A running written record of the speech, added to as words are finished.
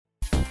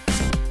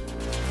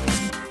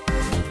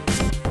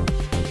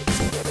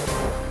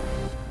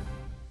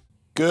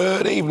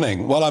Good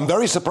evening. Well, I'm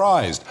very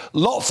surprised.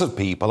 Lots of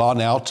people are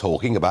now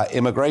talking about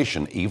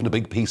immigration, even a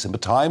big piece in the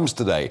Times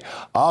today,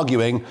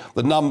 arguing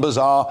the numbers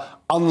are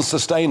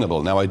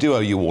unsustainable. Now, I do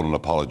owe you all an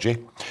apology,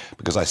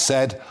 because I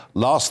said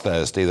last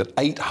Thursday that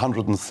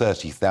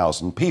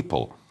 830,000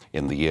 people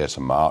in the year to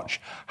March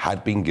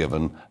had been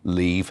given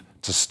leave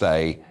to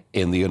stay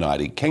in the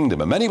United Kingdom.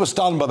 And many were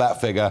stunned by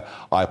that figure.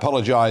 I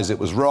apologise, it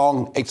was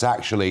wrong. It's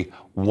actually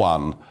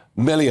 1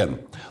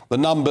 million. The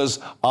numbers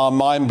are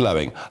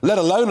mind-blowing, let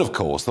alone, of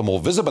course, the more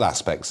visible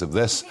aspects of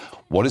this,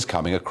 what is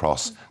coming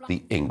across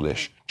the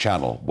English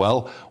Channel.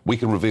 Well, we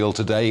can reveal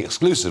today,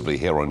 exclusively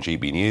here on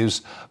GB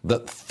News,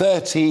 that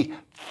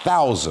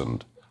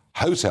 30,000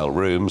 hotel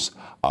rooms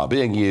are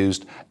being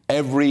used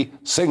every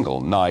single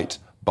night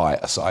by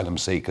asylum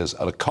seekers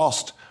at a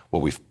cost,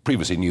 well, we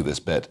previously knew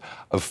this bit,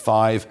 of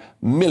 £5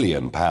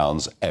 million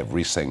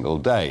every single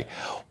day.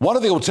 One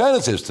of the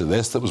alternatives to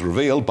this that was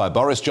revealed by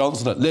Boris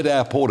Johnson at Lyd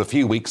Airport a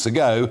few weeks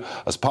ago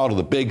as part of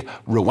the big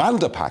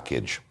Rwanda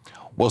package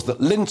was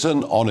that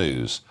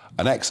Linton-on-Ouse,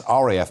 an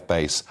ex-RAF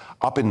base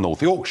up in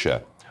North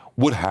Yorkshire,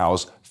 would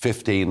house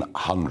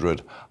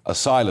 1,500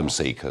 asylum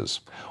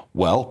seekers.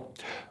 Well,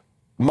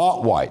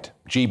 Mark White,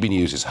 GB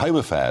News' Home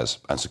Affairs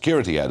and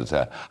Security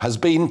Editor, has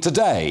been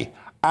today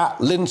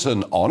at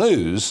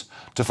Linton-on-Ouse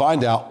to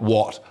find out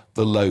what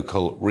the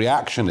local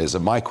reaction is.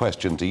 And my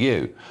question to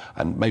you,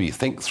 and maybe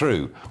think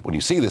through when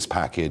you see this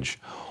package,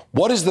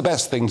 what is the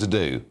best thing to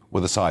do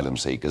with asylum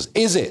seekers?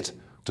 Is it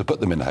to put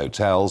them in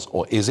hotels,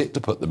 or is it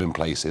to put them in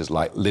places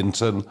like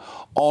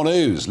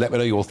Linton-on-Ouse? Let me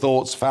know your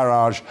thoughts.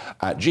 Farage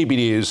at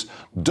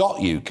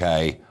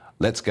gbnews.uk.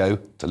 Let's go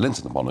to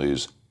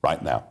Linton-on-Ouse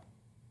right now.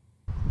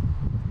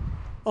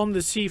 On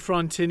the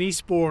seafront in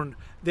Eastbourne,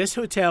 this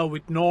hotel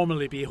would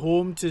normally be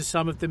home to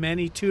some of the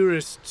many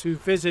tourists who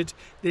visit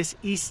this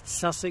East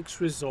Sussex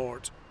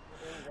resort.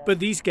 But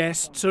these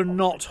guests are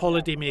not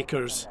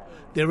holidaymakers.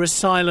 They're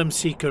asylum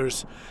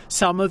seekers,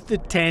 some of the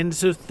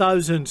tens of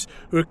thousands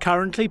who are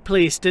currently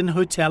placed in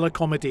hotel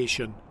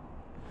accommodation.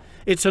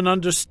 It's an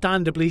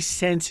understandably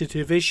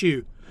sensitive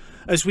issue.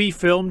 As we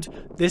filmed,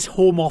 this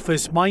Home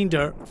Office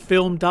minder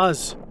filmed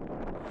us.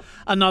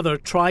 Another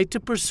tried to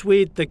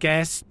persuade the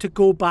guests to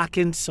go back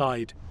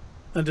inside.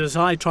 And as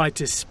I tried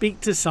to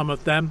speak to some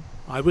of them,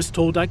 I was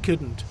told I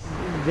couldn't.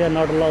 They are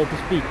not allowed to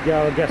speak. They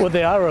are guests. Well,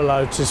 they are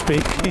allowed to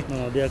speak.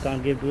 No, they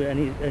can't give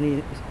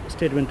any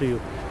statement to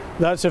you.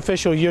 That's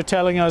official. You're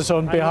telling us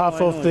on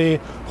behalf of the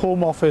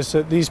Home Office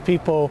that these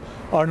people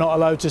are not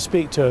allowed to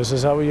speak to us.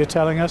 Is that what you're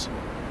telling us?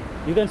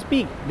 You can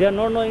speak. They are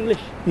not know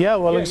English. Yeah,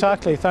 well,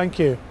 exactly. Thank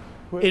you.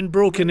 In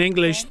broken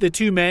English, the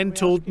two men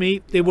told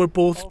me they were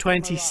both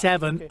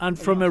 27 and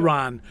from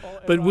Iran,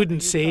 but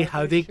wouldn't say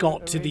how they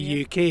got to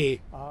the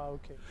UK.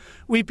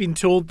 We've been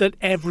told that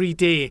every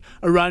day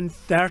around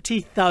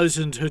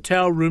 30,000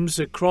 hotel rooms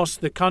across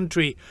the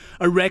country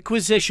are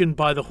requisitioned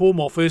by the Home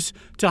Office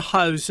to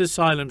house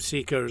asylum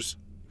seekers.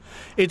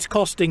 It's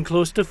costing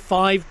close to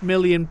 £5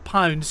 million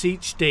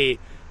each day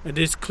and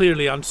is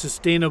clearly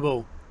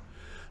unsustainable.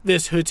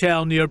 This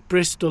hotel near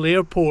Bristol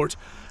Airport,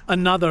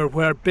 another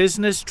where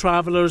business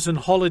travellers and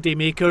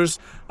holidaymakers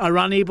are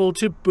unable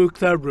to book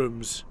their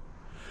rooms.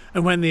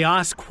 And when they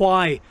ask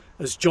why,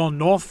 as John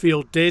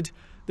Northfield did,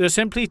 they're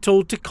simply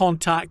told to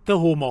contact the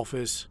Home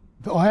Office.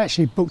 I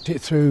actually booked it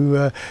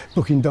through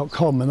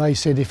booking.com, and they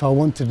said if I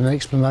wanted an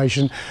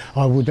explanation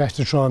I would have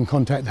to try and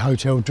contact the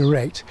hotel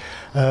direct,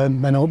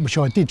 which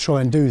I did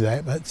try and do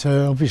that, but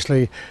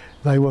obviously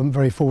they weren't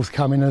very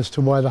forthcoming as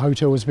to why the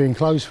hotel was being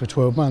closed for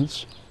 12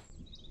 months.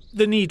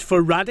 The need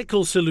for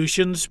radical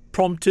solutions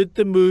prompted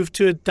the move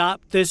to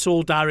adapt this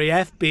old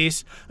RAF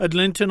base at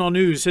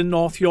Linton-on-Ouse in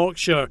North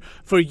Yorkshire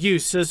for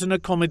use as an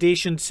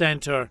accommodation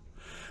centre.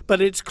 But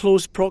its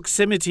close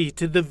proximity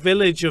to the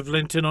village of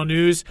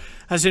Linton-on-Ouse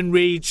has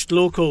enraged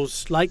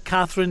locals like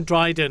Catherine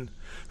Dryden,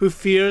 who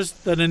fears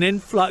that an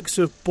influx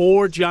of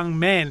bored young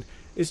men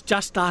is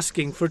just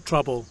asking for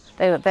trouble.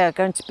 They are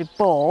going to be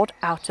bored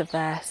out of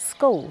their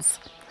skulls.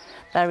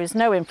 There is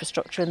no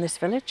infrastructure in this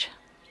village.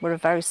 We're a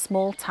very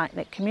small,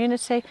 tight-knit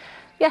community.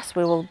 Yes,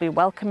 we will be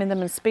welcoming them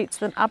and speak to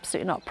them,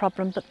 absolutely not a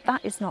problem, but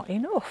that is not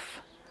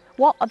enough.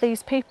 What are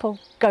these people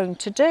going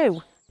to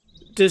do?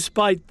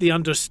 Despite the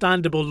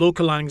understandable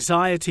local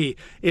anxiety,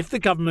 if the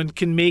government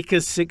can make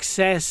a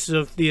success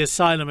of the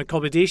asylum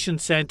accommodation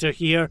centre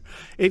here,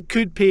 it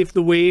could pave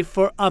the way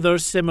for other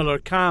similar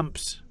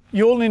camps.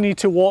 You only need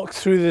to walk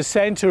through the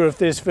centre of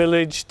this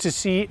village to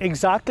see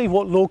exactly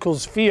what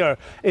locals fear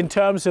in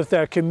terms of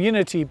their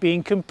community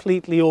being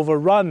completely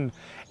overrun.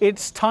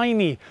 It's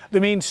tiny. The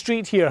main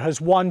street here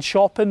has one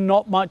shop and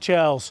not much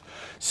else.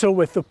 So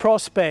with the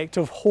prospect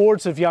of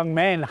hordes of young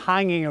men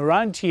hanging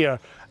around here,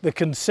 the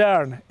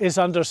concern is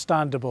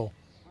understandable.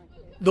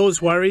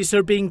 Those worries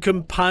are being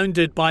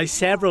compounded by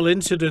several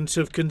incidents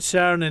of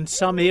concern in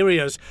some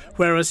areas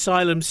where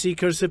asylum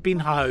seekers have been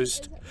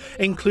housed,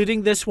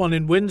 including this one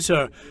in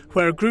Windsor,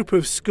 where a group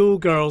of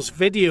schoolgirls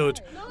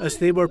videoed as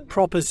they were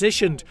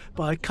propositioned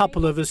by a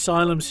couple of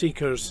asylum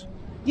seekers.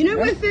 You know,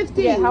 we're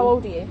 15. Yeah, how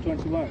old are you?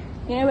 21.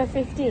 You know, we're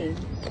 15.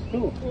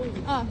 Who?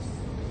 Us.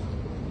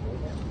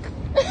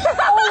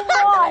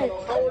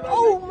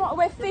 Oh my,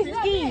 we're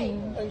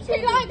 15.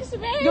 He likes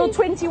me. You're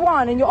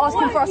 21 and you're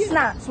asking for our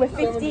snaps. We're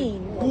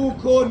 15.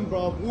 Walk on,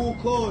 bruv,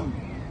 walk on.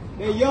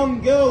 They're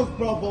young girls,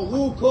 brother,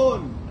 walk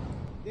on.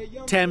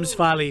 Thames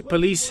Valley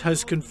Police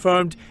has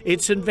confirmed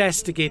it's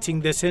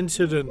investigating this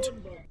incident.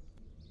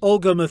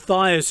 Olga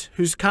Matthias,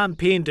 who's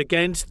campaigned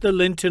against the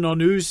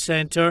Linton-on-Ouse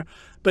Centre,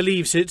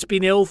 believes it's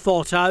been ill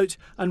thought out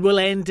and will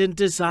end in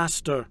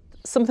disaster.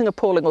 Something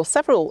appalling, or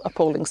several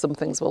appalling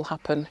somethings, will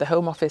happen. The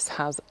Home Office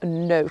has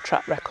no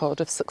track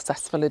record of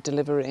successfully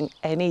delivering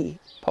any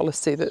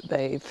policy that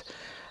they've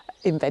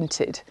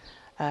invented.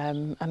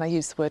 And I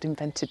use the word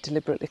invented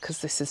deliberately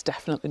because this has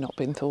definitely not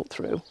been thought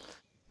through.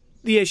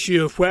 The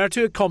issue of where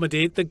to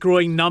accommodate the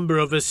growing number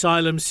of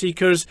asylum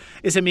seekers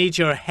is a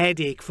major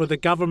headache for the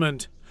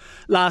government.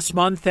 Last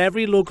month,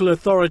 every local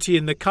authority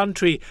in the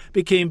country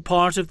became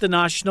part of the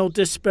National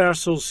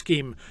Dispersal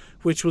Scheme,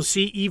 which will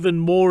see even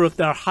more of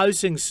their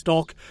housing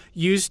stock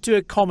used to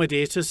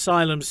accommodate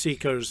asylum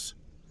seekers.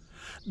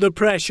 The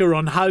pressure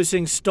on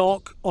housing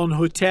stock, on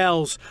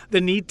hotels,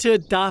 the need to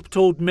adapt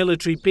old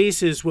military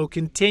bases will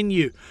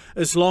continue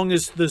as long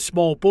as the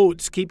small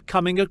boats keep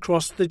coming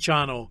across the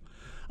channel.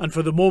 And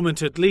for the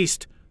moment at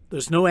least,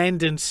 there's no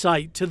end in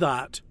sight to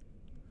that.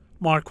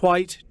 Mark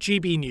White,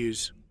 GB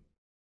News.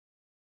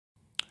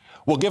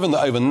 Well, given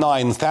that over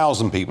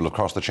 9,000 people have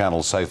crossed the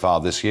Channel so far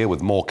this year,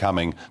 with more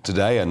coming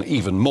today and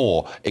even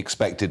more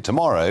expected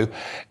tomorrow,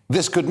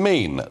 this could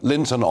mean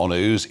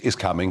Linton-on-Ouse is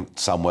coming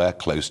somewhere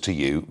close to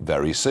you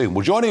very soon.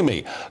 Well, joining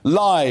me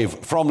live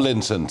from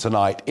Linton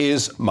tonight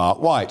is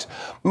Mark White.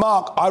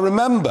 Mark, I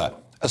remember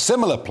a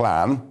similar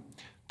plan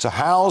to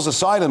house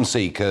asylum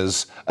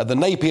seekers at the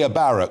Napier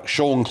Barracks,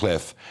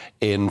 Shorncliffe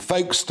in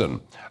Folkestone.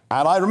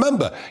 And I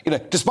remember,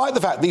 despite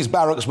the fact these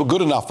barracks were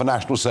good enough for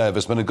national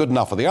servicemen and good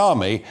enough for the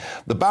army,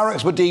 the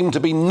barracks were deemed to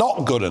be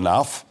not good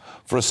enough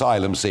for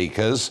asylum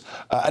seekers.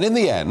 And in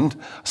the end,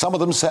 some of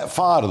them set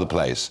fire to the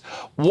place.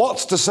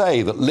 What's to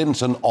say that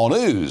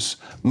Linton-on-Ouse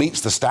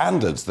meets the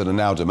standards that are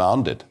now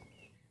demanded?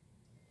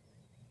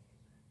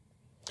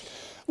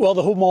 Well,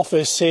 the Home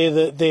Office say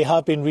that they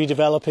have been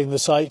redeveloping the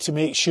site to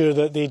make sure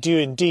that they do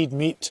indeed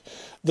meet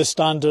the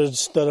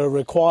standards that are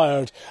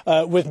required.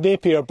 With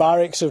Napier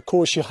Barracks, of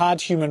course, you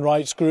had human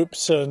rights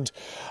groups and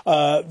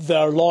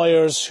their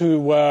lawyers who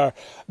were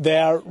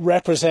there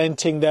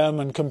representing them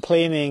and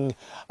complaining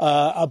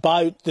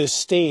about the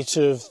state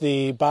of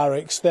the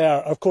barracks there.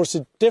 Of course,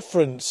 the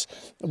difference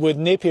with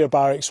Napier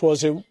Barracks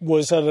was it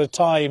was at a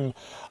time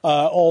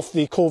of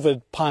the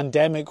COVID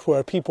pandemic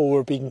where people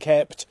were being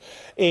kept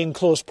in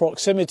close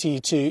proximity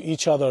to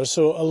each other.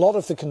 So a lot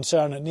of the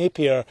concern at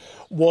Napier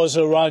was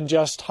around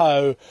just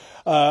how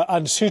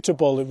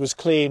unsuitable it was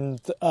claimed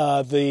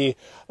the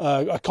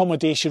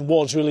accommodation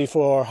was really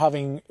for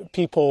having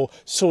people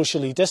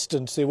socially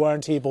distanced. They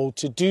weren't able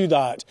to do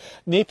that.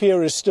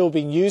 Napier is still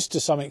being used to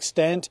some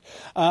extent,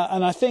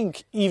 and I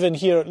think even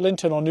here at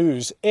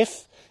Linton-on-Ouse,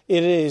 if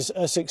it is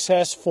a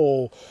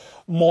successful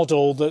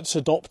model that's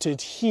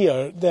adopted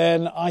here,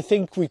 then I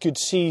think we could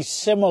see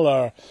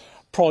similar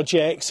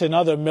projects in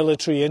other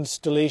military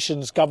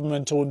installations,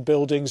 government-owned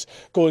buildings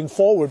going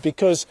forward,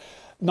 because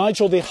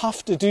Nigel, they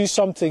have to do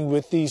something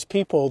with these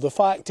people. The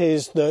fact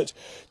is that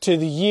to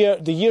the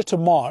year to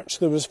March,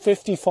 there was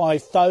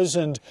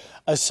 55,000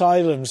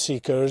 asylum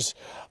seekers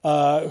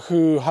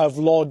who have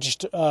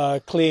lodged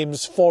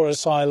claims for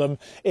asylum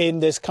in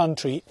this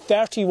country.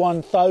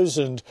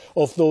 31,000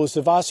 of those,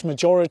 the vast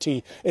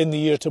majority in the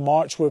year to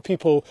March, were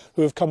people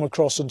who have come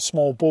across in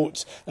small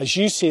boats. As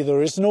you say,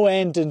 there is no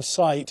end in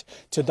sight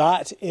to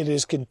that. It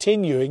is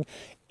continuing.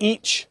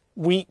 Each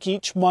week,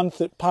 each month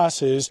that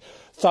passes,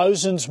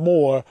 thousands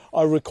more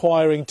are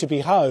requiring to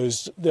be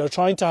housed. They're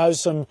trying to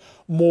house them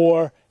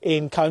more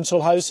in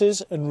council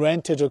houses and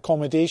rented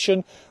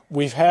accommodation.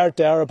 We've heard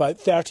there about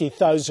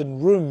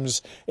 30,000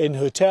 rooms in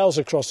hotels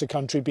across the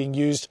country being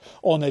used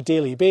on a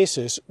daily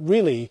basis.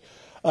 Really,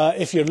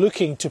 if you're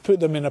looking to put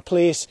them in a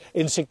place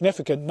in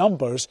significant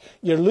numbers,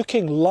 you're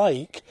looking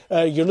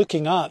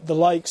at the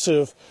likes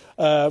of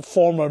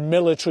former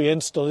military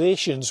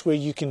installations where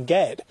you can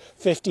get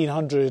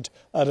 1,500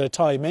 at a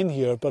time in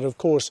here. But of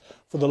course,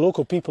 for the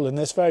local people in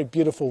this very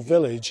beautiful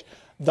village,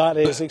 that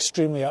is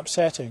extremely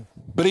upsetting.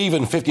 But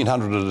even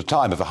 1,500 at a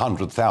time, if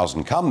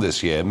 100,000 come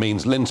this year,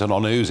 means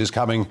Linton-on-Ouse is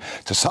coming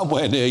to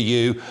somewhere near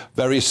you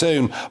very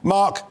soon.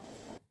 Mark,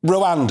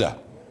 Rwanda.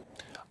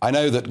 I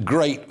know that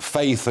great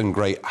faith and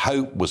great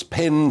hope was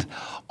pinned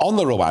on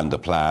the Rwanda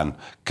plan.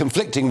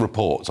 Conflicting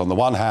reports. On the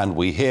one hand,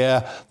 we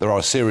hear there are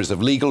a series of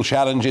legal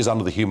challenges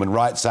under the Human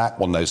Rights Act.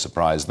 Well, no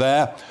surprise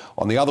there.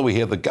 On the other, we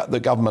hear the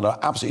government are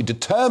absolutely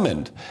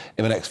determined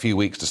in the next few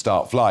weeks to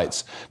start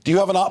flights. Do you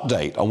have an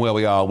update on where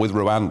we are with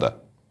Rwanda?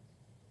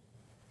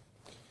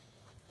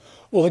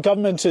 Well, the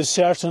government is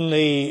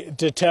certainly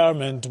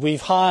determined.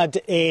 We've had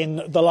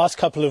in the last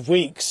couple of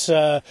weeks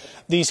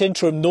these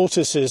interim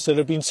notices that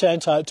have been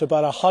sent out to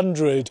about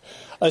 100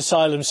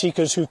 asylum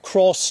seekers who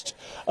crossed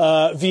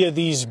via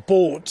these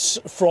boats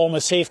from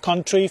a safe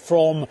country,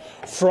 from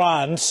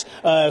France,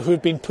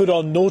 who'd been put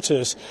on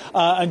notice.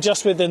 And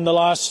just within the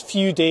last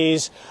few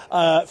days,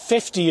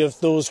 50 of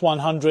those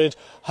 100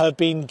 have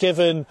been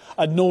given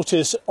a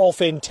notice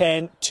of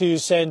intent to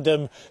send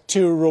them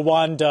to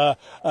Rwanda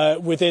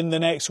within the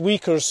next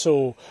week or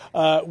so.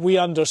 We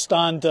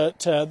understand that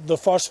the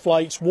first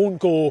flights won't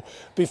go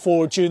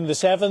before June the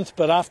 7th,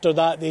 but after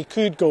that they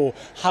could go.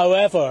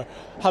 However,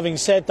 having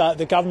said that,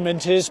 the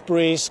government is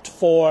braced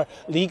for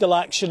legal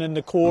action in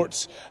the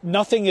courts.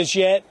 Nothing as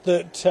yet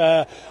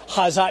that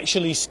has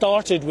actually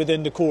started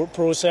within the court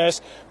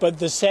process, but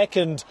the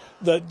second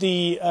that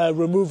the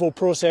removal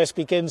process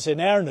begins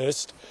in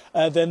earnest,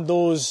 then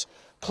those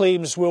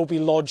claims will be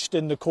lodged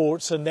in the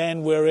courts, and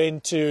then we're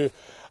into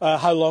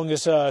how long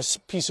is a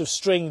piece of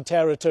string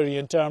territory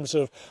in terms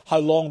of how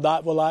long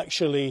that will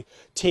actually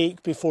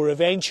take before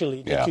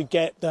eventually they could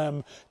get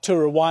them to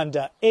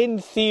Rwanda. In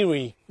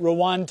theory,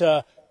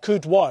 Rwanda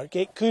could work.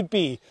 It could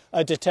be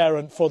a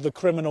deterrent for the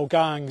criminal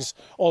gangs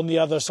on the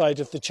other side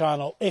of the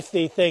channel if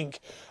they think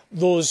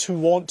those who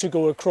want to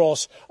go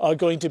across are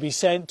going to be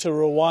sent to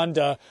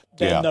Rwanda,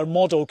 then their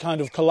model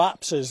kind of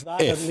collapses.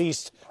 That at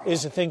least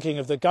is the thinking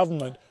of the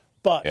government.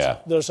 But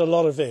there's a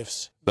lot of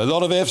ifs. A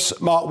lot of ifs.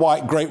 Mark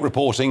White, great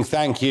reporting.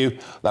 Thank you.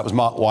 That was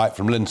Mark White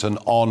from Linton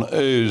on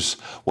Ouse.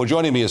 Well,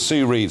 joining me is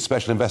Sue Reed,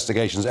 Special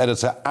Investigations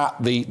Editor at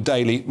the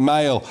Daily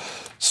Mail.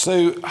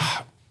 Sue,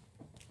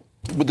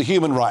 with the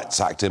Human Rights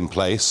Act in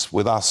place,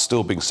 with us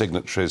still being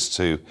signatories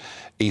to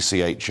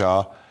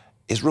ECHR,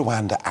 is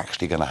Rwanda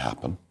actually going to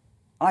happen?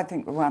 I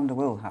think Rwanda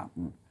will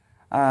happen.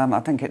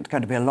 I think it's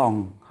going to be a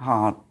long,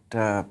 hard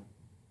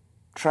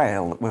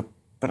trail,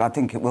 but I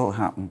think it will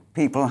happen.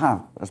 People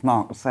have, as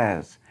Mark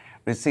says,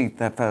 received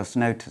their first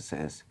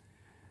notices,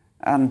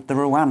 and the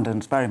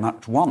Rwandans very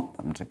much want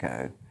them to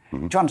go.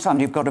 Mm-hmm. Do you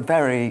understand? You've got a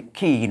very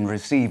keen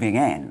receiving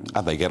end.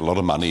 And they get a lot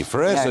of money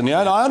for it.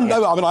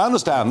 I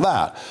understand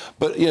that.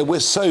 But, we're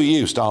so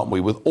used, aren't we,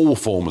 with all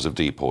forms of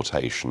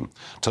deportation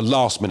to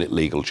last-minute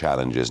legal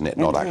challenges and it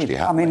not actually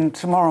happening. I mean,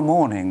 tomorrow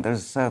morning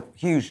there's a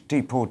huge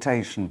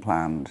deportation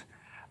planned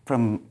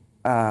from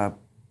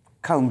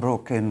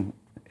Colnbrook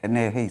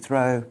near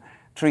Heathrow,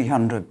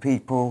 300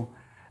 people.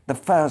 The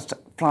first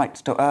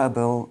flights to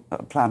Erbil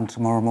are planned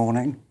tomorrow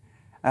morning.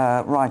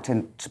 Back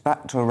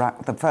to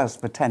Iraq, the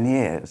first for 10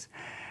 years.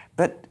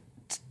 But,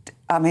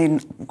 I mean,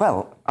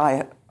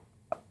 I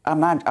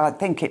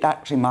think it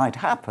actually might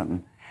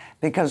happen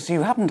because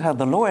you haven't heard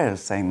the lawyers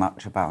say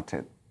much about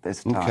it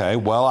this time. OK,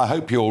 well, I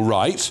hope you're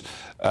right.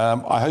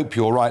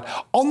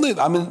 On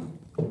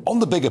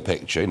the bigger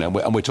picture, and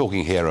we're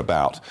talking here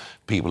about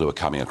people who are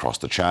coming across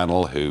the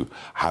channel who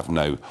have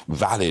no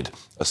valid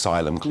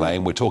asylum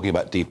claim. We're talking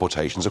about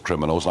deportations of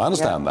criminals. I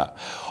understand that.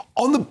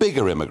 On the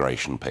bigger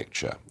immigration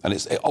picture, and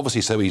it's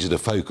obviously so easy to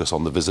focus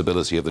on the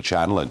visibility of the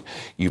channel, and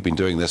you've been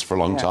doing this for a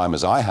long time,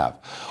 as I have.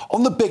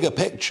 On the bigger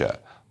picture,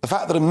 the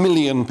fact that 1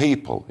 million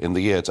people in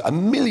the year to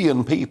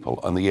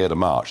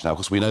March. Now, of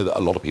course, we know that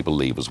a lot of people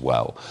leave as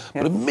well.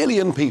 But 1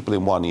 million people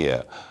in 1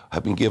 year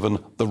have been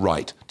given the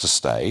right to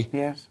stay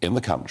in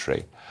the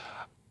country.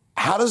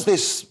 How does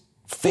this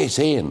fit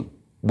in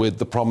with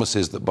the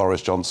promises that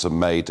Boris Johnson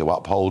made to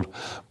uphold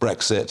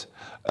Brexit,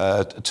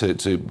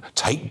 to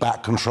take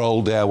back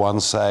control, dare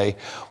one say?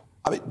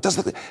 I mean,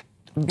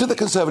 do the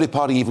Conservative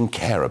Party even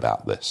care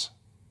about this?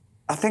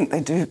 I think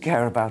they do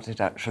care about it,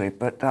 actually,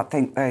 but I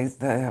think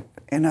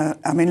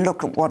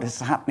look at what is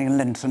happening in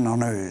Linton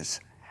on Ouse.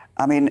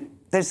 I mean,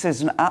 this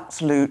is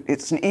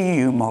it's an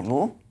EU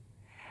model.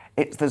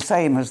 It's the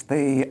same as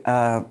the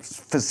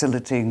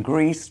facility in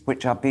Greece,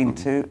 which I've been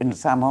to, in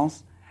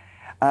Samos.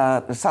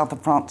 The south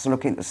of France are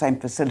looking at the same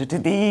facility.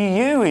 The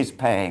EU is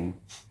paying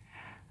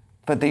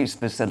for these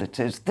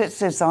facilities.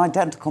 This is the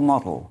identical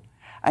model,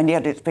 and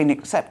yet it's been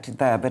accepted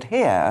there. But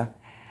here,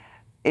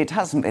 it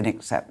hasn't been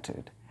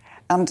accepted.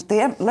 And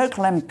the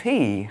local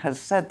MP has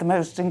said the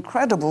most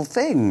incredible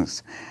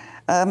things.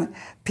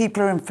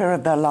 People are in fear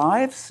of their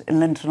lives in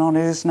Linton on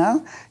Ouse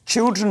now.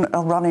 Children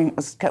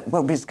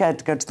will be scared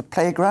to go to the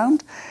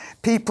playground.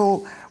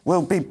 People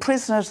will be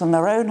prisoners in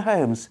their own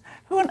homes.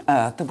 Who on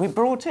earth have we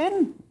brought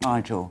in,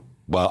 Nigel?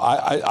 Well,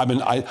 I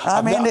mean,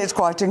 it's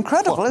quite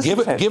incredible,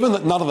 isn't it? Given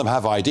that none of them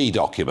have ID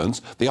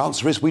documents, the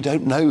answer is we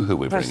don't know who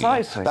we're bringing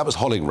in. That was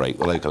Hollingrake,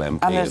 the local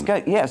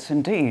MP. Yes,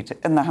 indeed,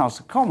 in the House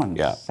of Commons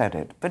said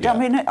it. But, I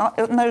mean,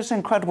 those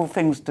incredible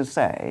things to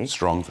say.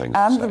 Strong things to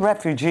say. And the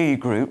refugee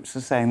groups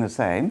are saying the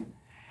same.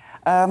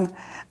 And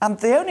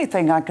the only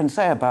thing I can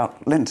say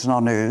about Linton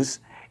on Ouse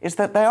is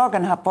that they are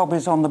going to have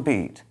bobbies on the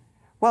beat.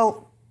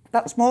 Well,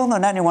 that's more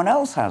than anyone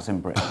else has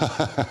in Britain.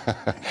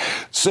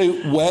 So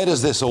where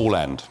does this all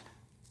end?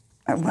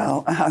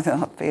 Well, I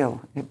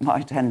feel it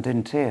might end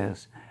in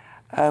tears.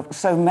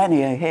 So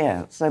many are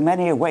here. So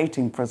many are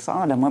waiting for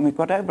asylum. When we've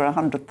got over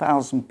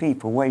 100,000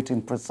 people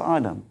waiting for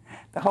asylum,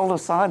 the whole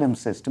asylum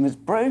system is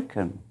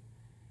broken.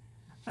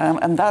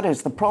 And that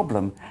is the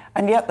problem.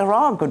 And yet there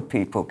are good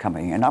people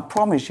coming in. I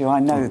promise you, I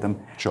know them.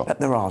 Sure. But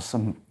there are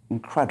some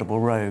incredible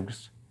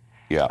rogues.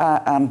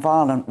 and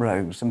violent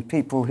rogues and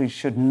people who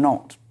should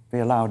not be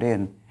allowed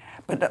in.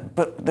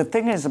 But the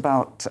thing is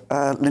about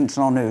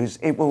Linton-on-Ouse,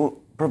 it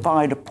will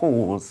provide a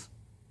pause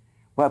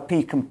where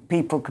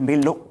people can be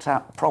looked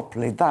at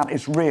properly. That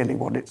is really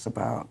what it's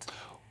about.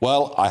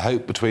 Well, I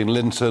hope between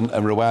Linton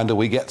and Rwanda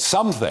we get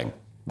something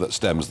that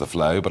stems the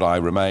flow, but I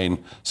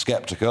remain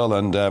sceptical.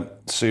 And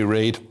Sue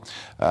Reed,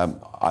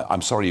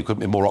 I'm sorry you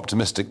couldn't be more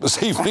optimistic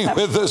this evening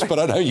with us, but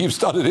I know you've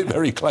studied it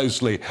very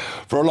closely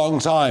for a long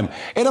time.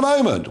 In a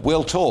moment,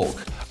 we'll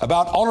talk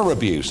about honour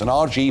abuse and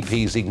our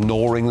GPs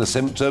ignoring the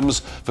symptoms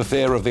for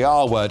fear of the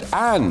R word.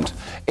 And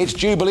it's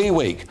Jubilee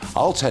Week.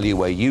 I'll tell you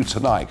where you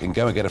tonight can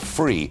go and get a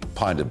free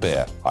pint of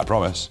beer. I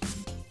promise.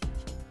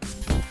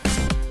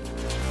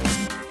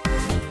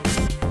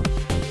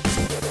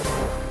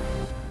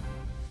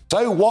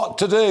 So what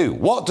to do?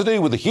 What to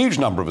do with the huge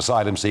number of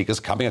asylum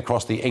seekers coming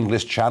across the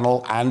English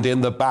Channel and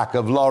in the back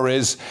of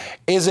lorries?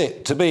 Is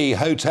it to be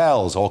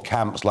hotels or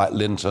camps like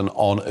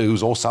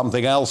Linton-on-Ouse or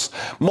something else?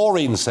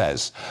 Maureen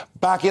says,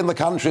 back in the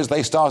countries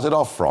they started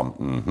off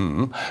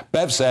from.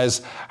 Bev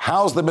says,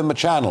 house them in the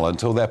Channel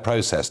until they're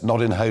processed,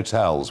 not in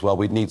hotels. Well,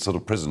 we'd need sort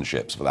of prison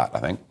ships for that,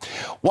 I think.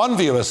 One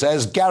viewer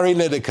says, Gary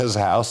Lineker's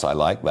house. I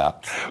like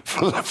that.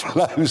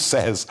 Flo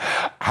says,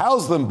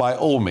 house them by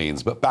all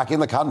means, but back in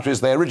the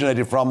countries they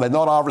originated from, they're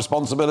not our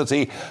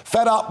responsibility.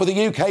 Fed up with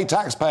the UK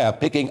taxpayer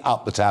picking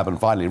up the tab. And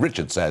finally,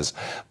 Richard says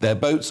their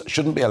boats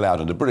shouldn't be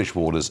allowed into British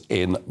waters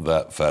in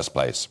the first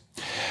place.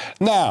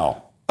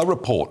 Now, a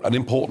report, an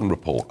important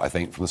report, I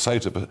think, from the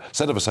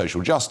Centre for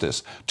Social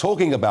Justice,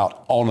 talking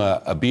about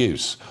honour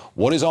abuse.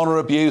 What is honour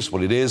abuse?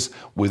 Well, it is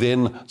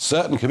within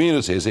certain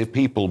communities if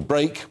people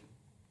break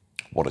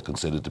what are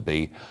considered to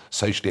be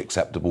socially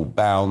acceptable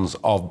bounds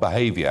of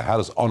behaviour. How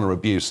does honour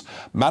abuse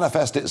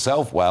manifest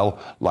itself? Well,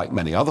 like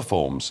many other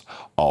forms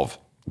of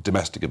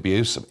domestic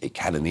abuse, it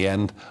can, in the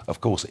end, of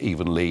course,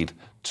 even lead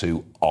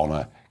to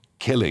honour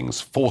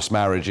killings, forced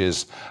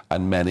marriages,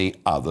 and many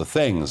other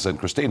things. And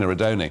Christina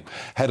Redoni,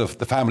 head of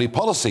the family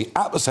policy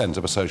at the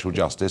Centre for Social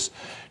Justice,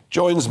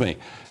 joins me.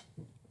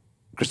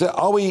 Christina,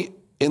 are we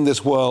in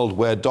this world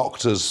where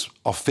doctors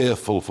are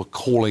fearful for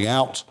calling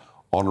out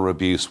honour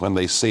abuse when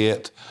they see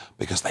it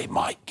because they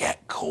might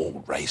get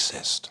called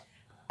racist?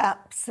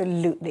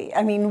 Absolutely.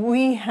 I mean,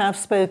 we have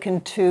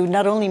spoken to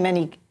not only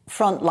many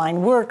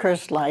frontline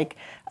workers like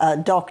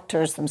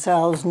doctors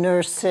themselves,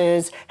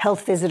 nurses,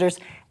 health visitors,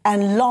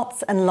 and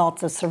lots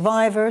of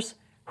survivors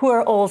who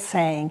are all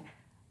saying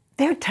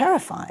they're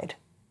terrified.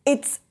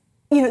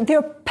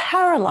 They're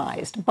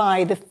paralyzed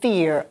by the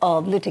fear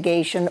of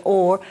litigation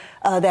or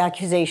the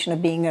accusation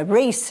of being a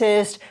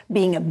racist,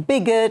 being a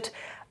bigot.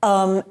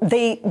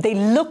 They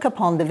look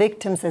upon the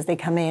victims as they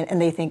come in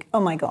and they think, oh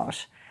my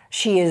gosh,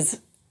 she is,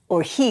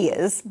 or he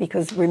is,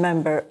 because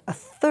remember, a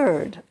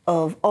third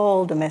of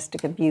all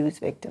domestic abuse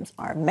victims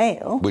are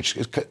male. Which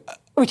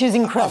is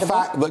incredible.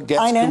 A fact that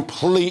gets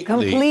completely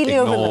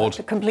ignored.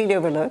 Completely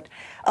overlooked.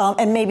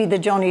 And maybe the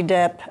Johnny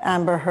Depp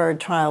Amber Heard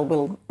trial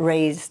will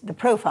raise the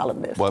profile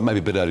of this. Well, maybe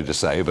a bit early to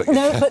say, but...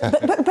 No,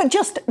 but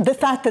just the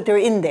fact that they're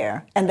in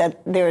there and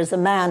that there is a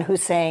man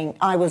who's saying,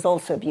 I was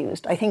also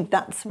abused, I think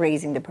that's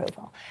raising the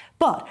profile.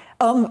 But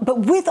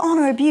with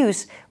honour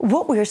abuse,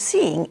 what we're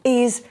seeing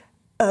is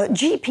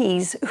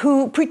GPs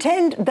who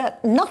pretend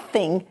that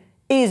nothing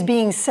is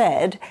being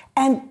said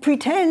and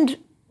pretend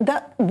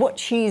that what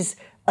she's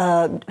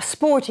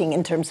sporting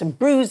in terms of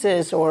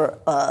bruises or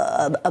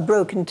a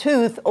broken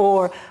tooth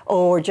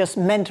or just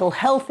mental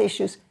health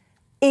issues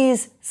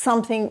is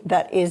something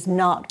that is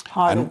not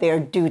part of their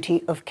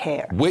duty of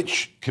care.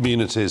 Which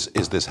communities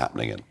is this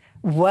happening in?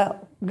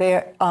 Well,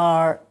 there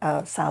are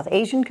South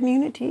Asian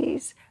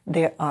communities,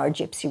 there are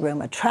Gypsy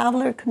Roma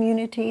traveller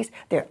communities,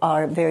 there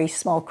are very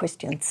small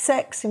Christian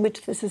sects in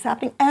which this is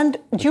happening, and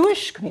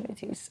Jewish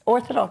communities,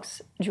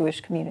 Orthodox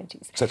Jewish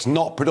communities. So it's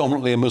not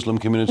predominantly a Muslim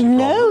community problem?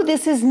 No,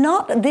 this is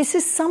not. This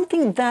is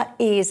something that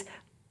is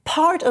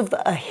part of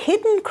a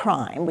hidden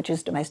crime, which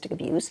is domestic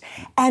abuse,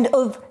 and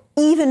of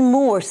even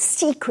more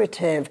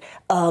secretive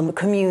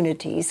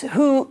communities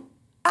who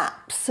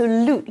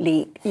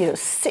absolutely,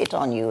 sit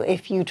on you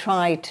if you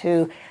try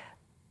to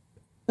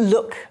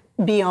look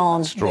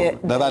beyond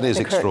Now, that is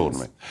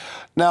extraordinary.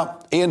 Curtains. Now,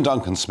 Ian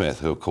Duncan Smith,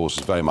 who, of course,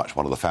 is very much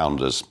one of the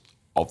founders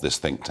of this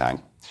think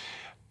tank,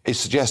 is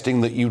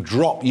suggesting that you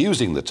drop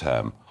using the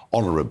term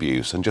honour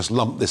abuse and just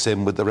lump this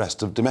in with the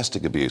rest of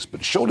domestic abuse.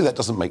 But surely that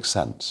doesn't make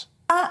sense.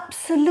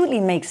 Absolutely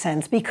makes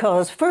sense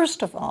because,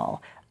 first of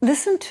all,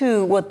 listen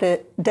to what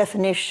the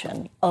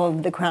definition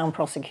of the Crown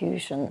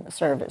Prosecution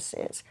Service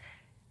is.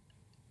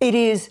 It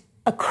is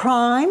a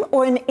crime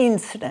or an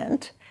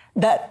incident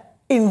that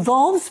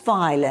involves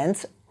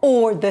violence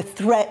or the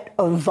threat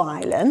of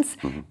violence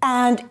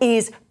and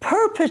is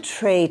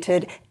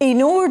perpetrated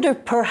in order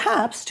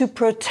perhaps to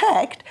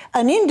protect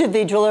an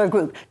individual or a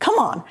group. Come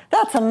on,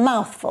 that's a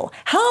mouthful.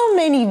 How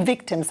many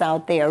victims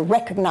out there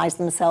recognize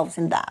themselves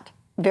in that?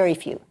 Very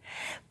few.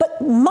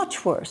 But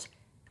much worse,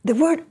 the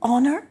word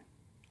honour,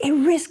 it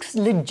risks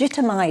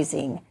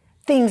legitimizing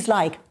things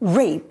like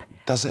rape,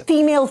 does it?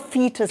 Female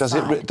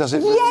feticide. Does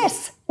it?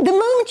 Yes, the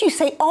moment you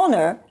say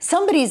honour,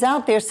 somebody's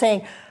out there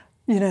saying,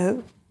 you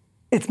know,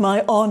 it's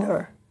my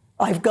honour.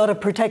 I've got to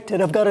protect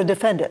it. I've got to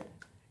defend it.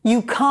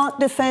 You can't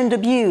defend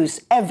abuse,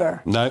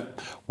 ever. No.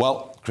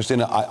 Well,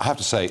 Christina, I have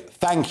to say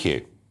thank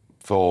you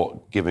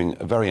for giving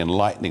a very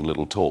enlightening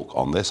little talk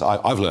on this.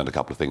 I've learned a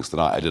couple of things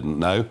tonight I didn't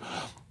know.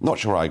 Not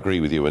sure I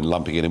agree with you in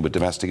lumping it in with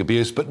domestic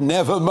abuse, but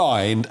never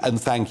mind, and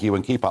thank you,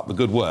 and keep up the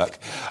good work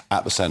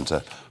at the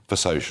Centre for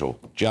Social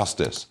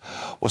Justice.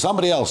 Well,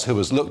 somebody else who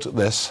has looked at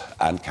this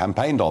and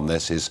campaigned on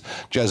this is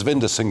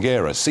Jasvinder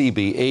Sanghera,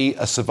 CBE,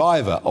 a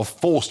survivor of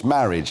forced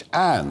marriage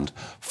and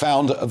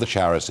founder of the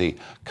charity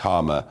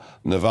Karma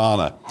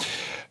Nirvana.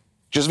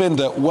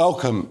 Jasvinder,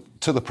 welcome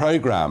to the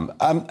programme.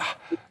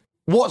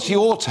 What's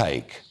your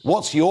take?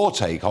 What's your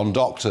take on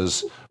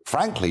doctors,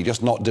 frankly,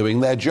 just not doing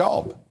their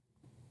job?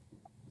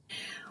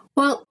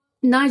 Well,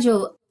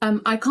 Nigel,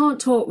 I can't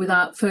talk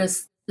without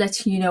first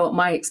letting you know what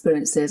my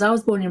experience is. I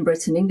was born in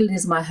Britain. England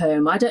is my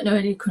home. I don't know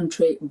any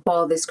country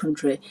bar this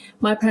country.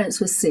 My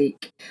parents were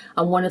Sikh.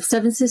 I'm one of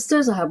 7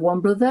 sisters. I have 1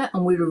 brother,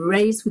 and we were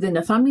raised within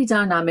a family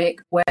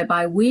dynamic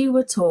whereby we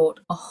were taught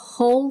a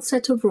whole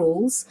set of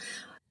rules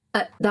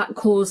that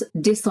cause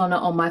dishonour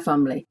on my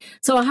family.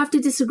 So I have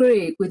to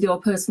disagree with your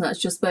person that's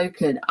just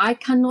spoken. I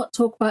cannot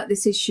talk about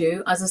this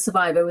issue as a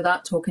survivor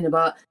without talking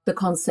about the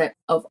concept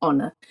of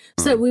honour.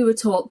 So we were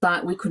taught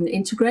that we couldn't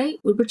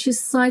integrate with British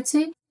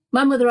society.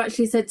 My mother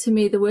actually said to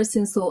me the worst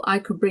insult I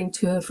could bring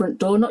to her front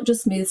door, not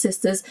just me, the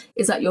sisters,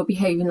 is that you're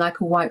behaving like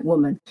a white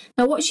woman.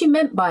 Now, what she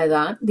meant by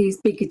that, these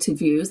bigoted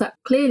views that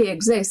clearly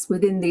exist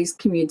within these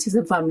communities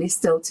and families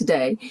still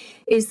today,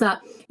 is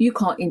that you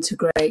can't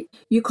integrate,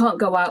 you can't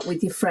go out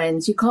with your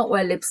friends, you can't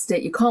wear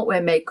lipstick, you can't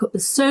wear makeup.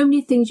 There's so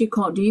many things you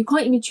can't do. You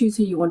can't even choose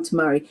who you want to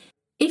marry.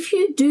 If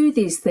you do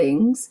these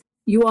things,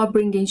 you are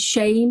bringing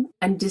shame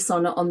and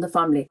dishonour on the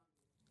family.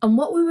 And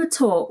what we were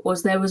taught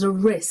was there was a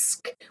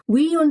risk.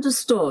 We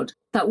understood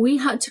that we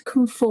had to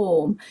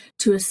conform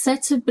to a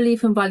set of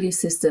belief and value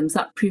systems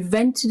that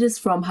prevented us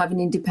from having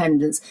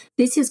independence.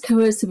 This is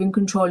coercive and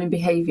controlling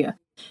behaviour.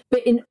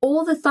 But in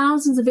all the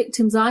thousands of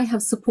victims I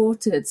have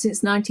supported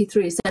since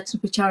 93, set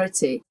up a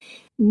charity,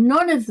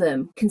 none of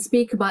them can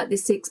speak about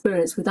this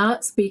experience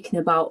without speaking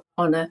about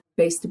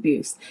honour-based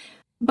abuse.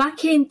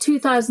 Back in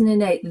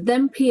 2008, the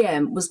then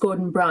PM was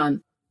Gordon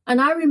Brown.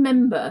 And I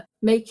remember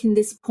making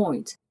this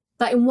point,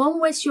 that in one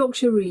West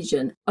Yorkshire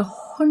region,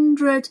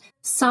 100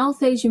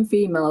 South Asian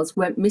females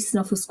went missing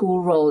off a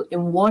school roll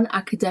in one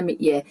academic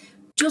year.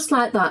 Just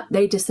like that,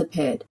 they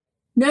disappeared.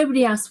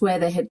 Nobody asked where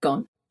they had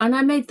gone. And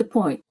I made the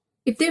point,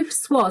 if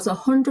this was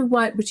 100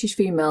 white British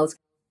females,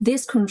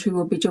 this country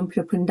would be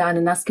jumping up and down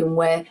and asking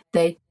where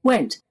they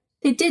went.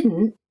 They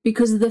didn't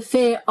because of the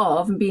fear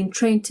of and being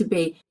trained to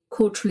be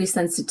culturally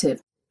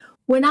sensitive.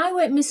 When I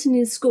went missing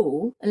in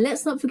school, and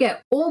let's not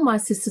forget, all my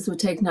sisters were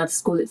taken out of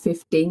school at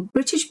 15,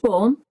 British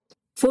born,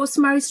 forced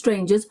to marry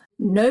strangers,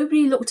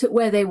 nobody looked at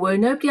where they were,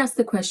 nobody asked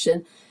the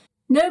question,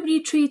 nobody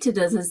treated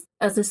us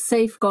as a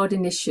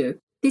safeguarding issue.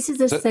 This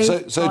is a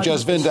safeguarding So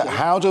Jasvinder,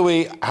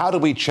 issue. how do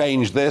we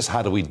change this?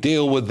 How do we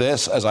deal with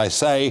this? As I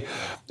say,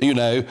 you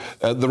know,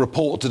 the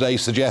report today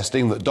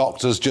suggesting that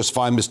doctors just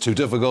find this too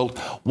difficult.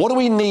 What do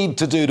we need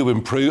to do to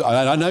improve?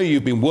 And I know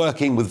you've been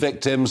working with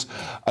victims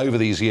over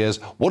these years.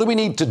 What do we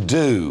need to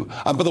do?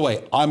 And by the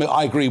way,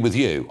 I agree with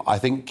you. I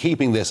think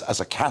keeping this as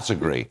a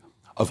category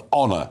of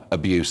honour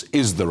abuse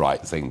is the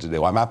right thing to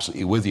do. I'm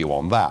absolutely with you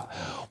on that.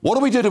 What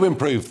do we do to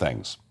improve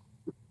things?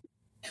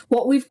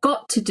 What we've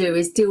got to do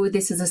is deal with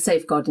this as a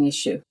safeguarding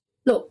issue.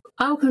 Look,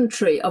 our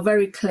country are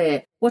very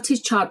clear. What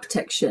is child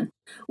protection?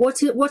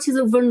 What is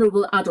a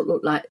vulnerable adult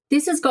look like?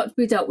 This has got to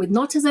be dealt with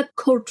not as a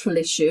cultural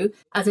issue,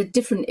 as a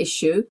different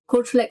issue.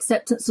 Cultural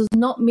acceptance does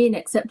not mean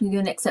accepting the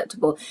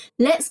unacceptable.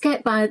 Let's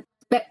get back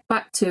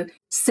to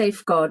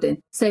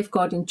safeguarding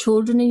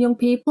children and young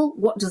people.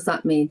 What does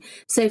that mean?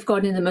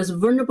 Safeguarding the most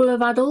vulnerable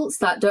of adults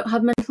that don't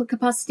have mental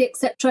capacity,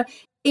 etc.,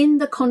 in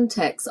the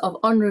context of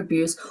honour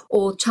abuse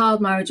or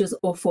child marriages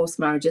or forced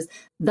marriages.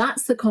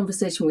 That's the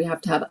conversation we have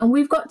to have. And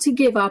we've got to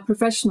give our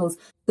professionals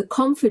the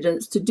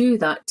confidence to do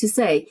that, to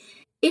say,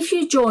 if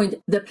you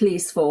joined the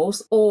police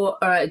force or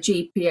a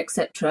GP,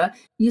 etc.,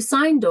 you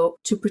signed up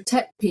to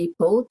protect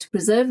people, to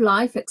preserve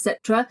life,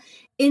 etc.,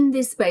 in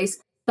this space.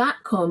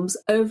 That comes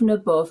over and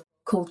above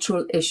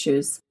cultural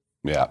issues.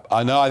 Yeah,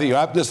 I know. I think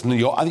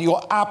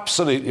you're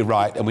absolutely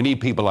right, and we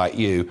need people like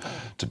you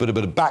to put a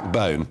bit of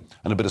backbone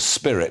and a bit of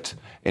spirit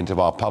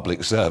into our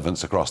public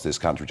servants across this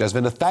country.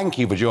 Jasvinder, thank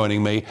you for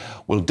joining me.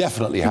 We'll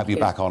definitely have you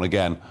back on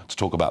again to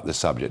talk about this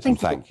subject.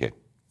 Thank you.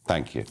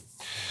 Thank you.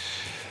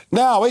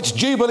 Now, it's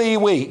Jubilee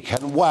week,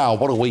 and wow,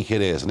 what a week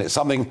it is, and it's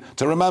something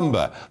to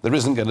remember. There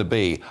isn't going to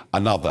be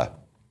another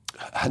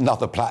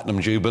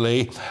Platinum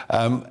Jubilee.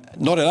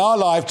 Not in our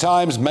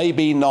lifetimes,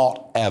 maybe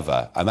not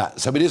ever.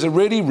 So it is a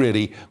really,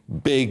 really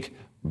big,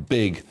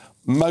 big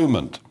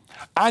moment.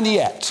 And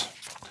yet,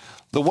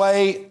 the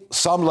way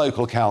some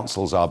local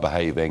councils are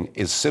behaving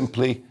is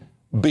simply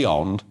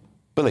beyond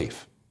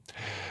belief.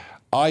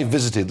 I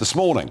visited this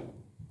morning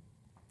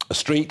a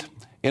street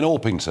in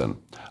Orpington.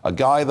 A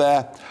guy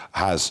there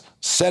has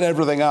set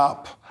everything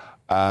up.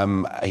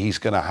 He's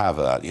going to have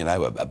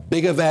a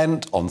big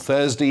event on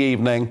Thursday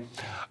evening.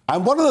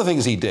 And one of the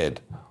things he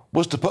did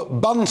was to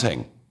put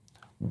bunting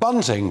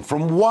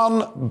from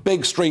one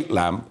big street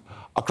lamp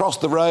across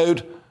the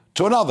road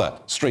to another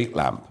street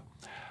lamp.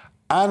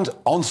 And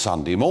on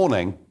Sunday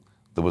morning,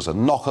 there was a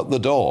knock at the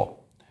door,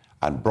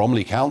 and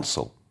Bromley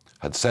Council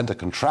had sent a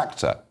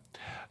contractor.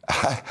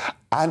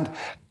 And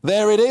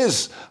there it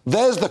is.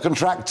 There's the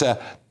contractor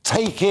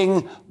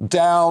taking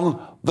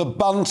down the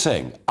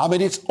bunting. I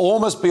mean, it's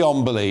almost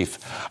beyond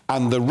belief.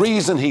 And the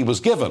reason he was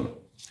given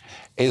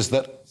is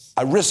that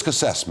a risk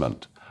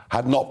assessment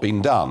had not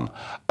been done.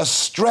 A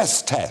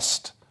stress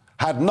test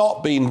had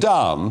not been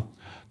done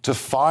to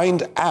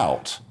find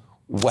out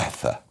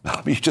whether, I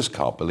mean, you just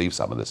can't believe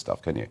some of this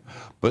stuff, can you?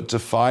 But to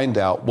find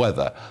out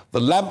whether the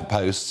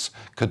lampposts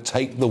could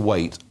take the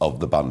weight of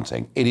the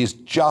bunting. It is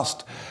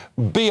just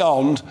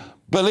beyond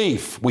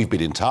belief. We've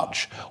been in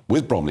touch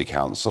with Bromley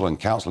Council, and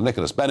Councillor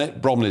Nicholas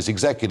Bennett, Bromley's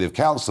Executive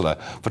Councillor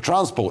for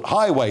Transport,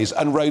 Highways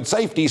and Road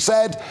Safety,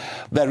 said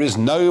there is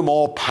no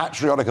more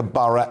patriotic a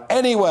borough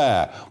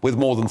anywhere with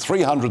more than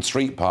 300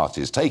 street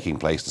parties taking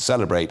place to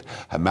celebrate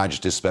Her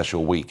Majesty's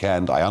special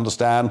weekend. I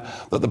understand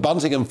that the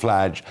bunting and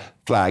flag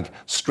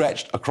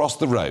stretched across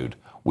the road,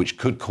 which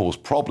could cause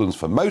problems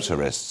for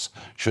motorists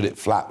should it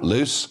flap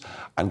loose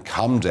and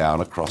come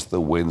down across the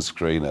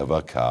windscreen of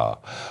a car.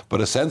 But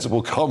a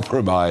sensible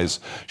compromise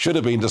should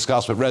have been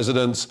discussed with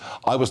residents.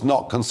 I was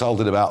not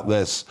consulted about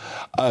this.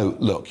 Oh,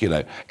 look,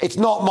 it's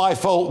not my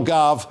fault,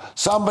 Gov.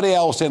 Somebody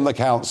else in the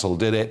council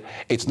did it.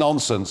 It's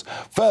nonsense.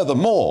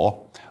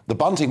 Furthermore, the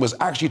bunting was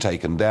actually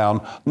taken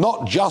down,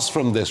 not just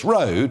from this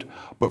road,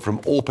 but from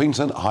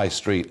Orpington High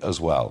Street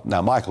as well.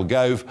 Now, Michael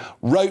Gove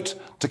wrote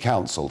to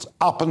councils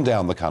up and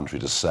down the country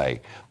to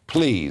say,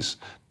 please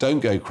don't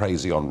go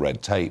crazy on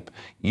red tape.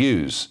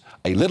 Use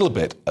a little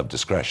bit of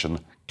discretion.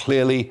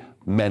 Clearly,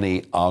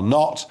 many are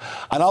not.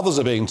 And others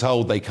are being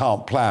told they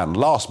can't plan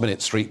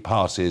last-minute street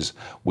parties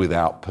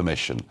without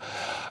permission.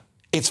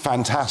 It's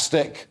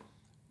fantastic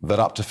that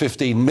up to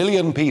 15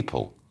 million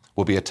people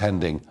will be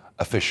attending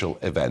official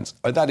events.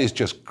 That is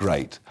just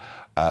great.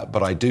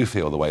 But I do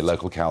feel the way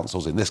local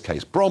councils, in this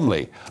case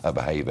Bromley, are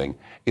behaving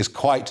is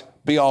quite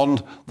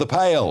beyond the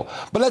pale.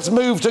 But let's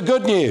move to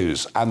good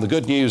news. And the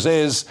good news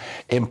is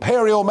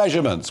imperial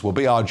measurements will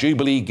be our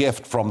Jubilee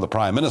gift from the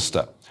Prime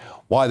Minister.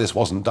 Why this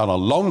wasn't done a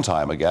long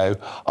time ago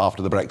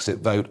after the Brexit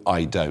vote,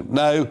 I don't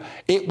know.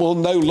 It will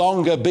no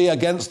longer be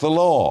against the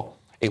law.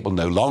 It will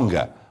no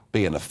longer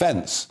be an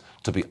offence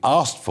to be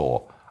asked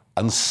for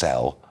and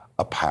sell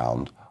a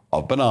pound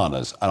of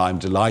bananas, and I'm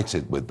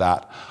delighted with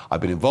that. I've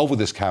been involved with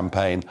this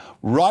campaign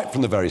right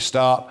from the very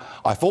start.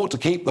 I fought to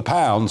keep the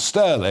pound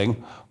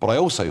sterling, but I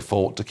also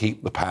fought to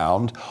keep the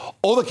pound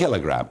or the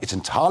kilogram. It's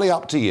entirely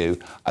up to you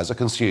as a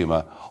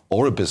consumer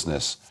or a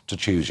business to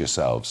choose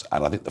yourselves.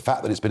 And I think the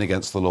fact that it's been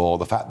against the law,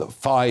 the fact that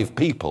 5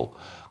 people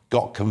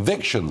got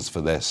convictions for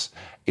this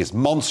is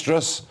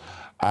monstrous.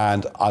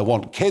 And I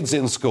want kids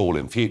in school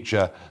in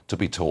future to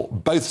be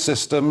taught both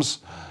systems.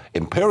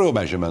 Imperial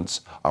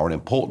measurements are an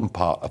important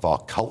part of our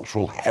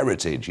cultural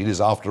heritage. It is,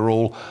 after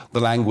all,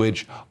 the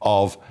language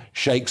of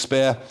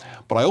Shakespeare.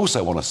 But I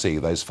also want to see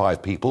those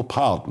 5 people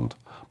pardoned,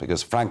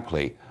 because,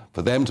 frankly,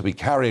 for them to be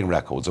carrying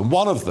records, and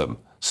one of them,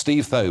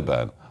 Steve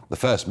Thoburn, the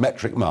first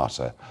metric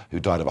martyr who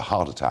died of a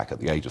heart attack at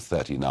the age of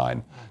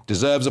 39,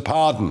 deserves a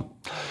pardon.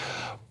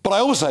 But I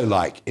also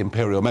like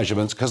imperial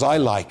measurements because I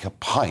like a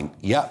pint.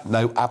 Yeah,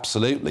 no,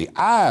 absolutely.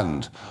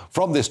 And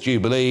from this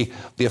Jubilee,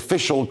 the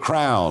official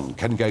crown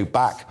can go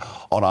back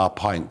on our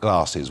pint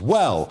glasses.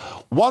 Well,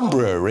 one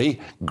brewery,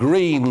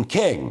 Green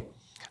King,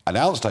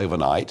 announced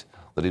overnight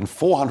that in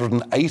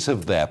 408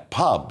 of their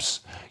pubs,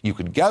 you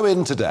could go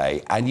in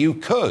today and you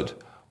could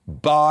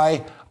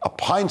buy a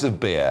pint of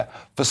beer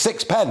for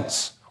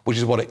 6p, which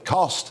is what it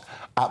cost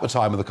at the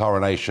time of the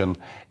coronation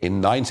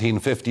in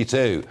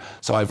 1952.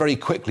 So I very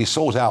quickly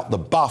sought out the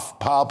Buff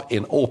pub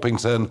in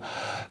Orpington.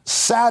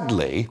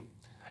 Sadly,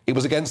 it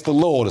was against the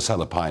law to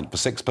sell a pint for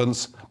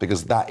 6p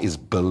because that is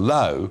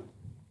below,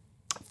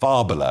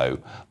 far below,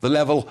 the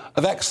level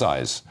of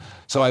excise.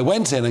 So I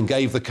went in and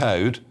gave the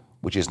code,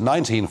 which is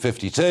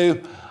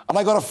 1952, and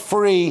I got a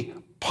free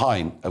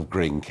pint of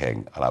Green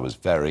King. And I was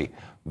very,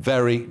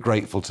 very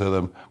grateful to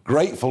them,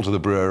 grateful to the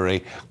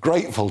brewery,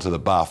 grateful to the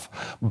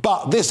Buff.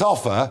 But this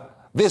offer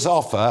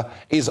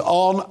is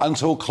on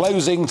until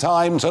closing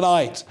time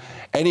tonight.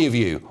 Any of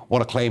you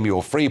want to claim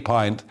your free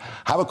pint,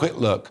 have a quick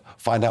look,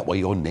 find out where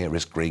your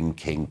nearest Green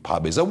King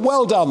pub is. And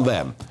well done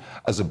them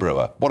as a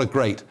brewer. What a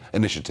great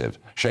initiative.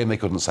 Shame they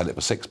couldn't sell it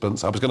for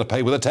 6p. I was going to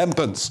pay with a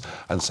 10p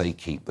and say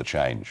keep the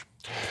change.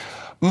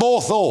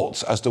 More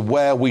thoughts as to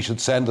where we should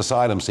send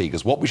asylum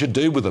seekers, what we should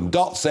do with them.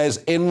 Dot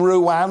says in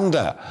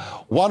Rwanda.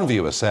 One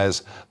viewer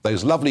says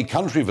those lovely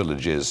country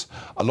villages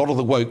a lot of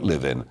the woke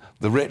live in,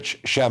 the rich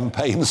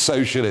champagne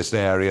socialist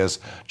areas.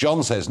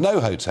 John says no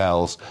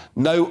hotels,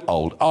 no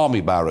old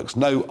army barracks,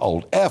 no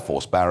old Air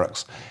Force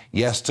barracks.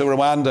 Yes to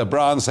Rwanda.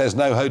 Brian says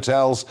no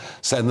hotels,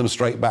 send them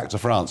straight back to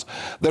France.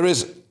 There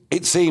is,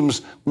 it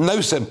seems,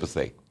 no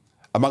sympathy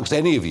amongst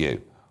any of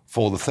you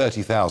for the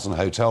 30,000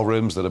 hotel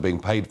rooms that are being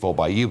paid for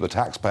by you, the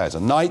taxpayers, a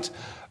night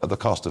at the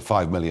cost of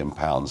 £5 million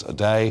a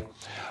day.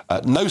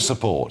 No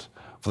support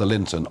for the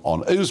Linton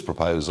on Ouse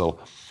proposal.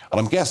 And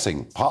I'm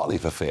guessing partly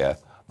for fear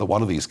that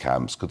one of these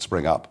camps could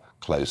spring up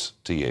close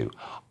to you.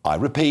 I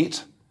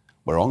repeat,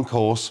 we're on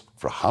course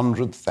for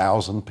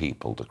 100,000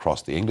 people to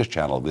cross the English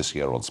Channel this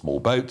year on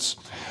small boats.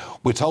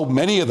 We're told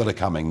many of that are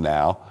coming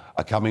now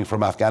are coming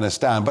from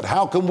Afghanistan. But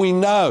how can we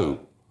know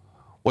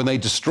when they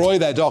destroy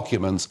their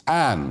documents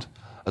and,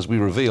 as we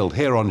revealed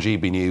here on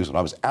GB News, when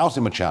I was out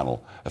in my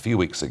channel a few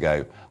weeks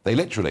ago, they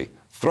literally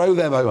throw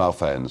their mobile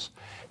phones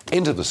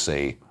into the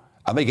sea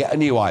and they get a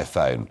new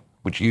iPhone,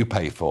 which you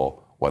pay for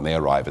when they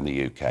arrive in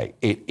the UK.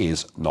 It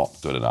is not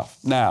good enough.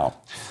 Now,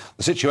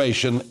 the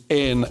situation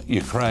in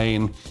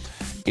Ukraine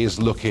is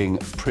looking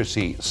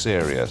pretty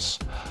serious.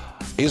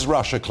 Is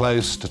Russia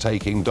close to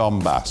taking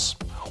Donbass?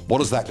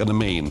 What is that going to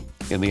mean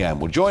in the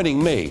end? Well,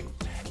 joining me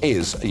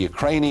is a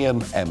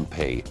Ukrainian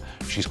MP.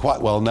 She's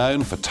quite well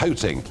known for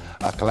toting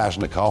a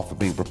Kalashnikov and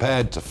being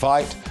prepared to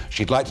fight.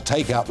 She'd like to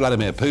take out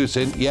Vladimir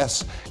Putin.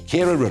 Yes,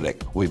 Kira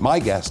Rudik will be my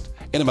guest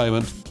in a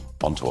moment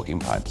on Talking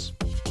Pints.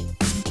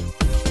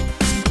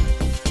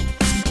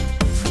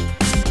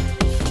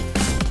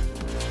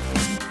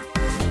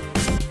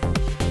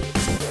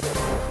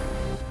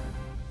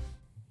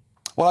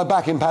 Well, I'm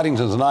back in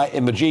Paddington tonight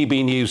in the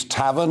GB News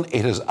Tavern.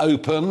 It has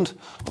opened,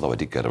 although I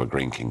did go to a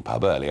Green King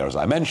pub earlier, as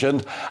I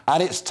mentioned,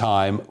 and it's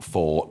time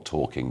for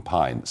Talking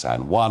Pints.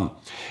 And one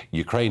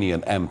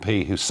Ukrainian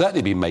MP who's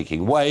certainly been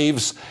making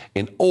waves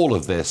in all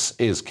of this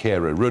is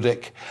Kira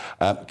Rudik.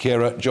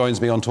 Kira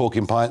joins me on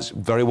Talking Pints.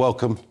 Very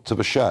welcome to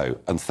the show,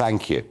 and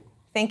thank you.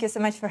 Thank you so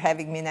much for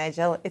having me,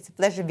 Nigel. It's a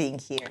pleasure being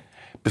here.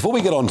 Before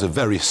we get on to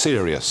very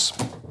serious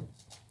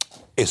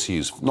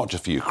issues, not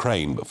just for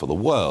Ukraine, but for the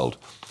world,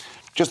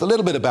 just a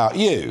little bit about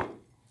you,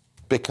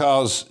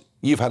 because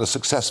you've had a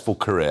successful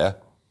career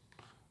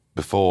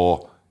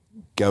before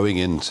going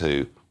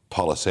into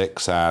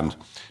politics and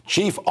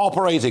Chief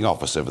Operating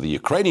Officer for the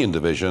Ukrainian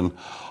division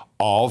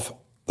of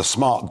the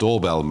smart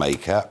doorbell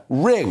maker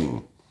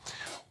Ring,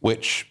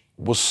 which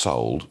was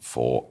sold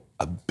for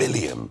 $1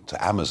 billion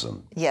to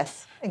Amazon.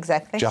 Yes,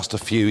 exactly. Just a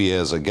few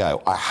years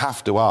ago. I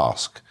have to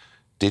ask,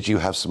 did you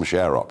have some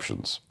share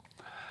options?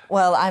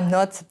 Well, I'm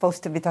not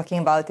supposed to be talking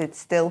about it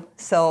still,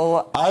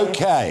 so...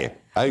 Okay.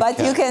 But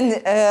you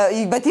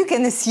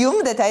can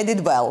assume that I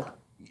did well.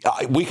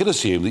 We can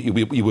assume that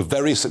you were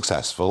very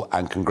successful,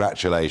 and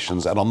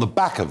congratulations. And on the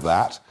back of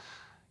that,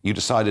 you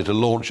decided to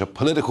launch a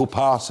political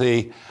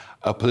party,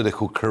 a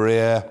political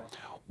career.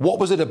 What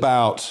was it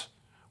about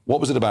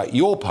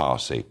your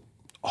party?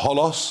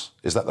 Holos,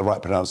 is that the right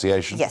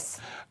pronunciation?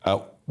 Yes.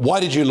 Why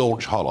did you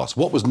launch Holos?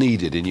 What was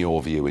needed, in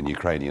your view, in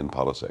Ukrainian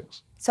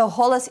politics? So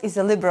Holos is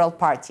a liberal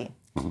party.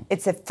 Mm-hmm.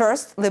 It's the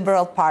first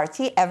liberal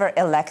party ever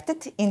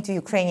elected into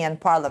Ukrainian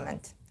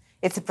parliament.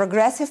 It's a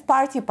progressive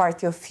party,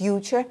 party of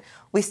future.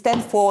 We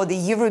stand for the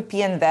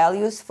European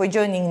values, for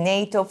joining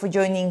NATO, for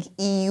joining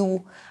EU,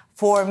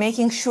 for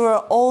making sure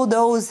all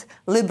those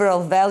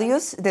liberal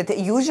values that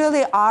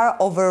usually are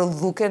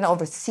overlooked and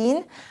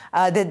overseen,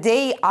 that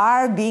they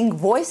are being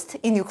voiced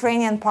in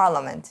Ukrainian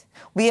parliament.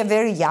 We are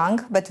very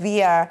young, but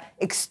we are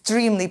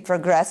extremely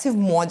progressive,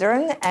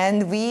 modern,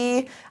 and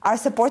we are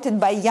supported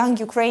by young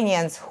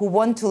Ukrainians who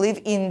want to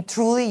live in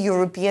truly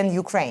European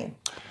Ukraine.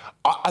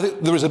 I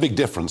think there is a big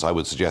difference, I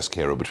would suggest,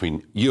 Kira,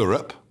 between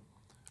Europe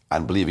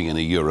and believing in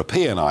a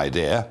European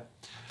idea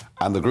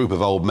and the group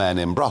of old men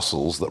in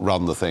Brussels that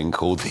run the thing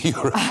called the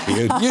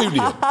European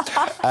Union.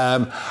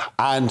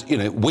 And, you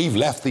know, we've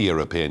left the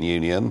European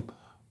Union,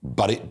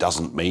 but it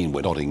doesn't mean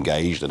we're not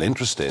engaged and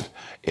interested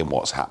in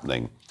what's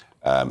happening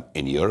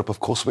in Europe.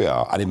 Of course we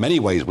are. And in many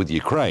ways with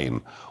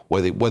Ukraine,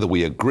 whether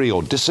we agree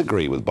or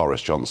disagree with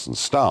Boris Johnson's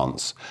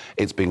stance,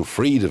 it's being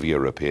freed of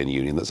European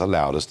Union that's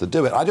allowed us to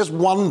do it. I just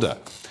wonder,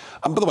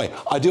 and by the way,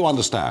 I do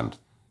understand,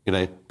 you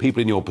know,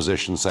 people in your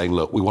position saying,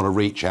 look, we want to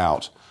reach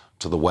out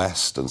to the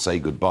West and say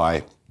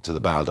goodbye to the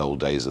bad old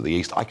days of the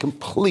East. I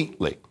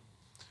completely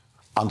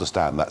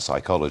understand that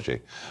psychology.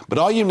 But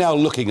are you now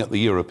looking at the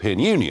European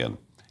Union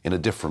in a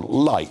different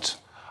light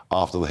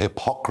after the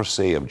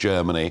hypocrisy of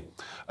Germany,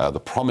 the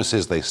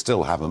promises they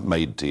still haven't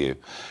made to you?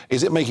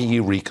 Is it making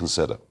you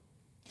reconsider?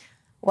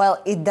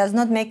 Well, it does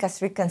not make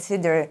us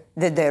reconsider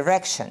the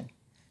direction,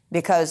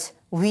 because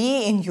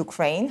we in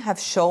Ukraine have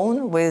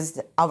shown with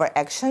our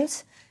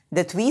actions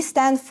that we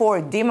stand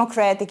for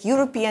democratic,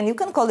 European, you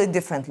can call it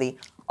differently,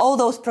 all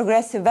those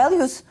progressive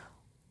values,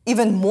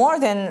 even more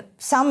than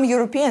some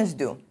Europeans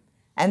do.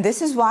 And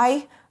this is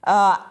why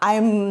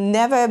I'm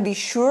never be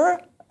sure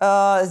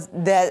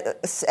that,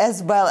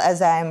 as well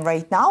as I am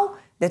right now,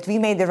 that we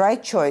made the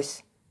right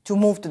choice to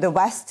move to the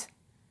West,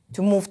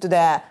 to move to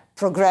the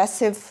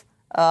progressive,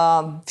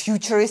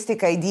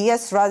 futuristic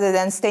ideas rather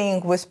than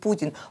staying with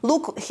Putin.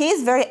 Look, he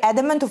is very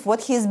adamant of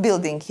what he is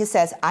building. He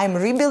says, I'm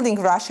rebuilding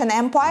Russian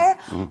Empire,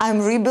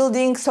 I'm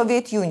rebuilding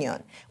Soviet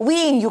Union.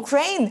 We in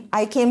Ukraine,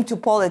 I came to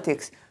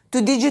politics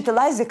to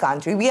digitalize the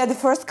country. We are the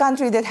first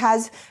country that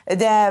has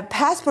the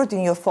passport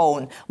in your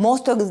phone.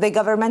 Most of the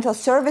governmental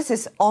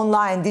services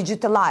online,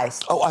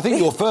 digitalized. Oh, I think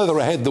you're further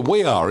ahead than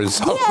we are in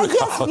some regards.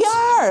 Yes, we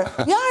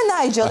are. We are,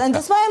 Nigel. And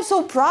that's why I'm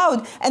so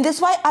proud. And that's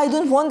why I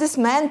don't want this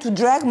man to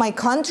drag my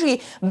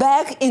country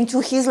back into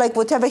his, like,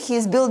 whatever he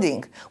is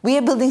building. We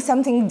are building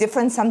something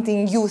different,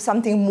 something new,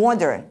 something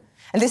modern.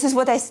 And this is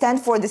what I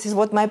stand for. This is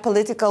what my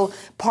political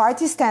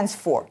party stands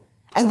for.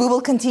 And we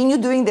will continue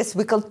doing this.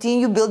 We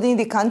continue building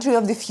the country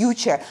of the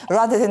future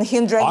rather than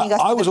him dragging us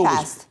to the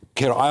past.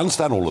 Kira, I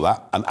understand all of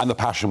that and the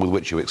passion with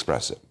which you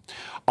express it.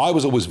 I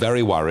was always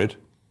very worried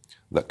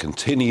that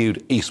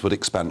continued eastward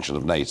expansion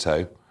of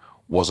NATO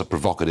was a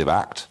provocative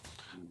act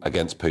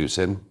against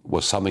Putin,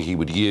 was something he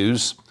would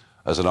use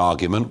as an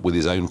argument with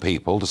his own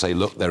people to say,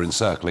 look, they're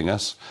encircling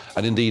us.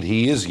 And indeed,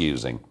 he is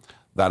using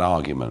that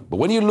argument. But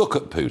when you look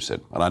at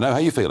Putin, and I know how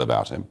you feel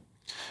about him,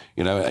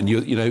 you know, and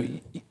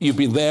you've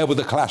been there with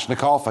the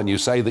Kalashnikov, and you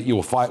say that you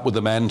will fight with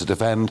the men to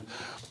defend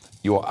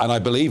your. And I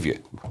believe you.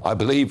 I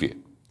believe you.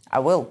 I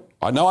will.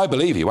 I know I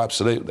believe you,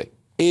 absolutely.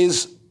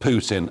 Is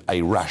Putin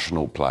a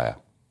rational player?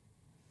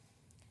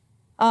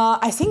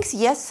 I think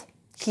yes,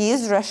 he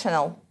is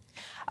rational.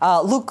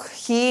 Look,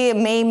 he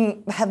may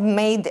have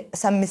made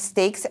some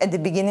mistakes at the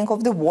beginning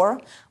of the war,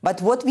 but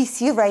what we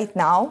see right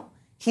now,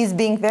 he's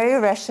being very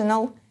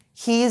rational.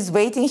 He is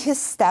waiting his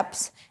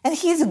steps, and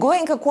he's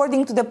going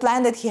according to the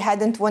plan that he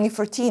had in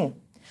 2014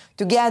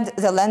 to get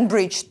the land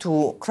bridge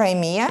to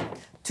Crimea,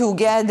 to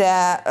get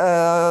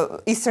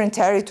the eastern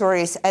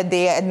territories at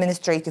their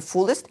administrative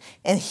fullest,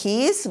 and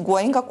he is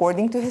going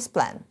according to his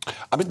plan.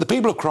 I mean, the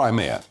people of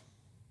Crimea,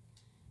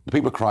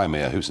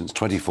 who since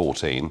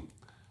 2014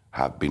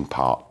 have been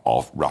part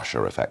of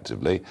Russia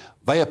effectively,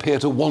 they appear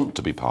to want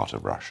to be part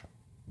of Russia.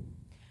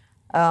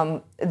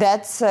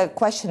 That's a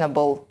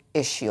questionable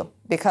issue,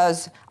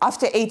 because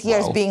after 8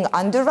 years being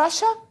under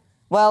Russia,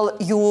 well,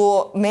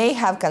 you may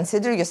have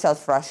considered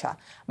yourself Russia,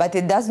 but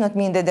it does not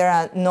mean that there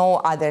are no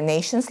other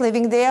nations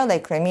living there,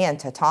 like Crimean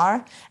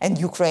Tatar and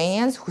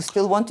Ukrainians who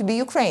still want to be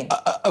Ukraine.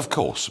 Of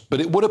course, but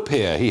it would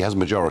appear he has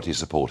majority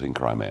support in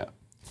Crimea.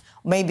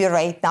 Maybe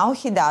right now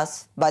he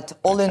does, but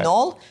all in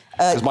all,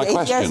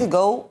 8 years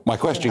ago... My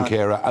question,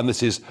 Kira, and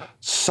this is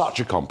such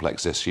a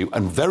complex issue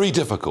and very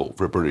difficult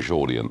for a British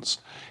audience,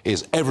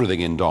 is everything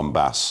in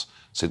Donbass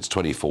since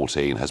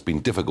 2014 has been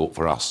difficult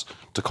for us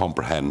to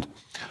comprehend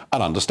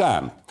and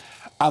understand.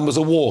 And there's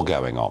a war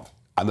going on.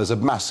 And there's a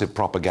massive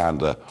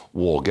propaganda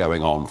war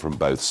going on from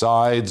both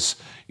sides.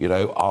 You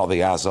know, are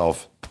the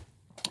Azov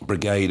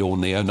Brigade all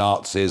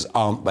neo-Nazis?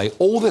 Aren't they?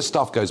 All this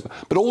stuff goes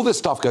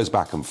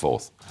back and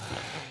forth.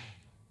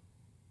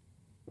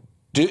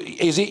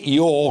 Is it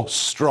your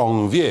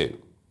strong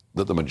view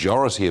that the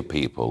majority of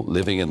people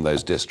living in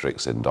those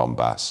districts in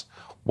Donbass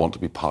want to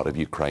be part of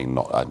Ukraine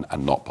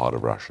and not part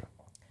of Russia?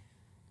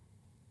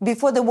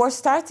 Before the war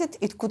started,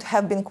 it could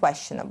have been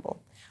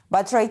questionable.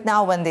 But right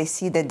now, when they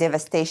see the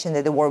devastation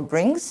that the war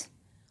brings,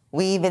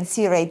 we even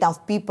see right now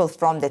people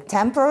from the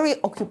temporary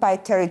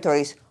occupied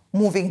territories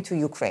moving to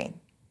Ukraine.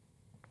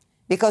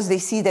 Because they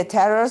see the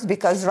terrors,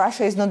 because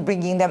Russia is not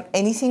bringing them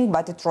anything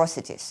but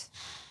atrocities.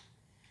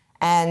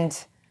 And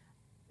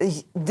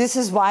this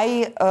is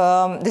why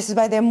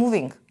they're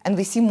moving. And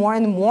we see more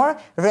and more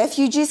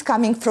refugees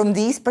coming from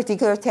these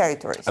particular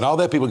territories. And are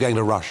there people going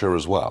to Russia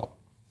as well?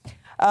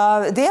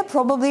 There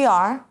probably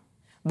are,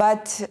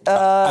 but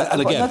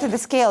and again, not at the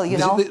scale, you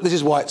know. This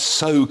is why it's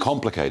so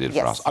complicated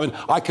for us. I mean,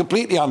 I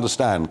completely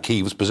understand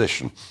Kyiv's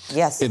position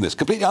in this.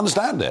 Completely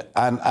understand it.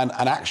 And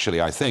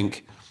actually, I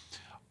think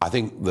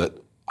that,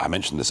 I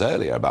mentioned this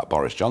earlier about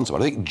Boris Johnson,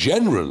 but I think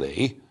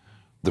generally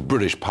the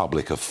British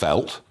public have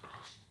felt,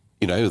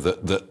 you know,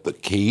 that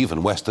Kyiv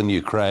and Western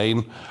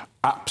Ukraine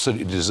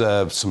absolutely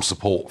deserve some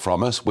support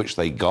from us, which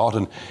they got.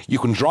 And you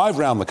can drive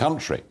around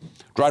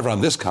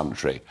this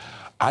country,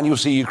 and you'll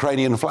see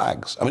Ukrainian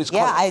flags. I mean, it's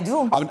I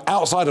do. I mean,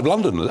 outside of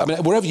London, I mean,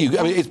 wherever you go,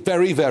 I mean, it's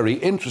very, very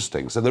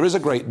interesting. So there is a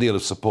great deal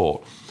of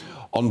support.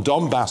 On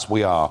Donbass,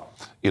 we are,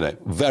 you know,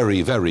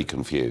 very, very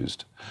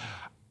confused.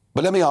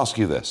 But let me ask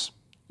you this.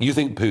 You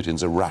think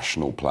Putin's a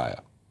rational player,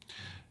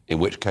 in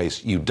which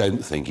case you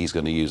don't think he's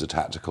going to use a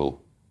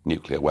tactical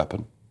nuclear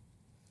weapon?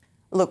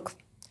 Look,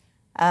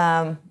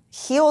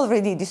 he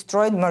already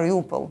destroyed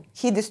Mariupol.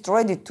 He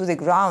destroyed it to the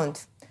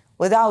ground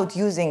without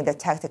using the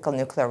tactical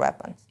nuclear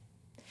weapons.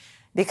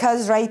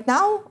 Because right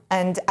now,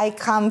 and I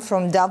come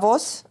from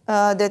Davos,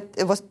 that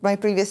it was my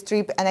previous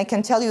trip, and I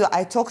can tell you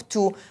I talked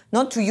to,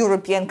 not to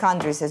European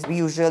countries as we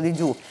usually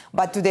do,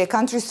 but to the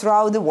countries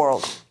throughout the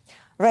world.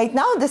 Right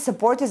now, the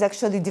support is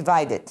actually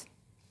divided.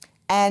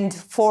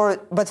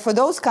 But for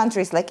those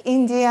countries like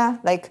India,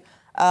 like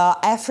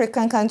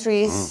African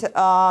countries,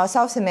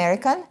 South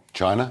American.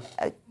 China?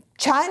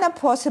 China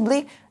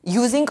possibly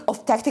using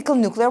of tactical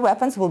nuclear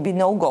weapons will be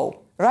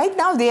no-go. Right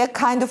now they are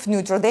kind of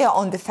neutral, they are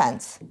on the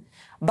fence.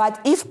 But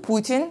if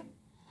Putin,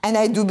 and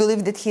I do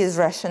believe that he is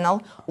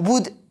rational,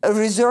 would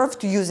resort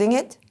to using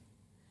it,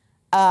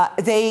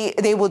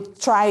 they would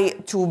try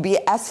to be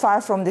as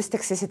far from this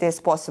toxicity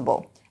as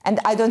possible. And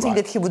I don't think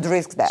that he would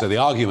risk that. So the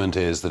argument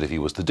is that if he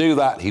was to do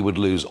that, he would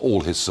lose all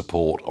his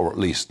support, or at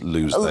least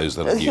lose those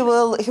that are he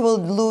will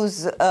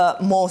lose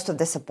most of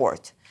the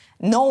support.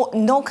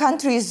 No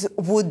countries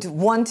would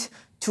want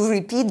to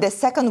repeat the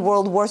Second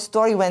World War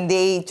story when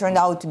they turned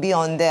out to be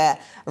on the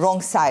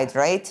wrong side,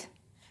 right?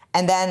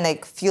 And then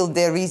feel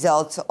the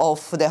results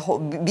of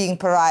being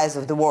pariahs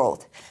of the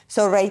world.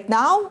 So right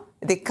now,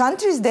 the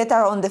countries that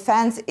are on the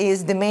fence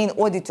is the main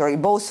auditory,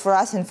 both for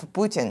us and for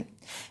Putin.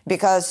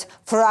 Because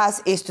for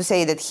us is to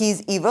say that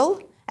he's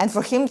evil, and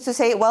for him to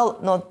say, well,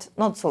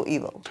 not so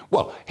evil.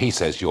 Well, he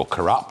says you're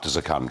corrupt as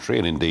a country,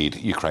 and indeed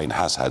Ukraine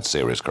has had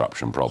serious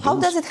corruption problems. How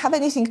does it have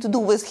anything to do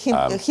with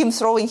him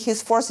throwing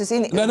his forces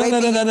in? No.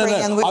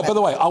 By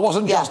the way, I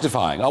wasn't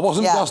justifying. I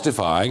wasn't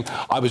justifying.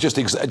 I was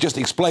just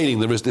explaining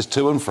there is this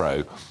to and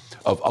fro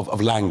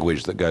of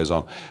language that goes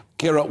on.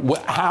 Kira,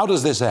 how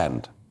does this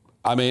end?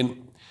 I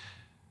mean,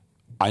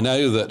 I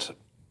know that,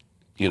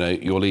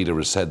 your leader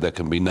has said there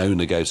can be no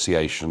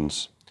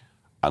negotiations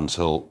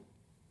until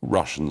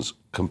Russians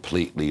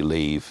completely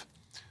leave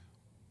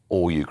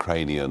all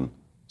Ukrainian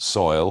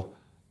soil.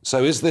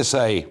 So is this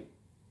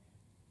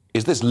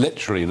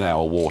literally now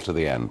a war to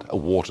the end, a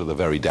war to the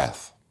very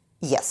death?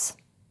 Yes.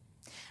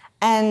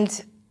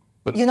 And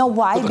you know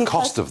why? But the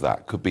cost of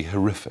that could be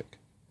horrific.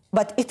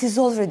 But it is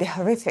already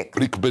horrific.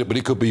 But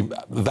it could be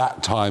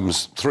that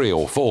times 3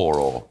 or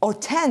 4 or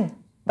 10.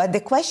 But the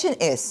question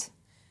is,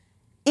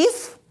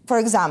 if, for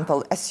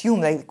example,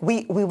 assume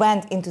we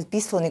went into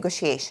peaceful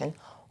negotiation,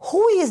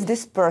 who is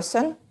this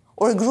person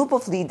or a group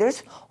of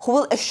leaders who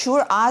will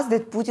assure us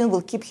that Putin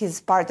will keep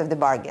his part of the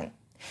bargain?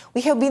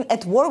 We have been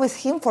at war with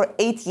him for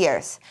 8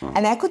 years.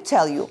 And I could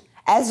tell you,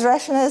 as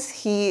rational as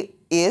he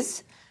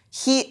is,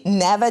 he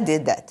never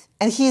did that.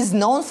 And he is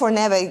known for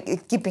never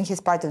keeping his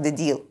part of the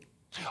deal.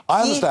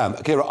 I understand,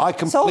 Kira, I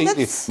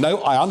completely...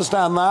 No, I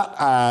understand that.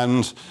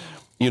 And,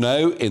 in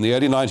the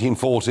early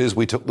 1940s,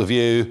 we took the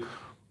view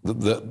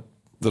that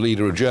the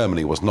leader of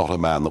Germany was not a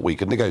man that we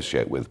could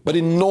negotiate with. But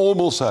in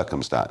normal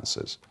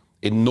circumstances,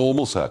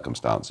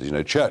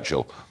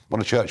 Churchill, one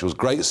of Churchill's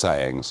great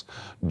sayings,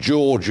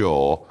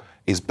 jaw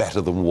is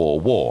better than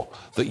war,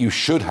 that you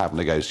should have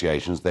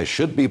negotiations, there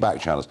should be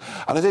back channels.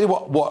 And I tell you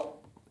what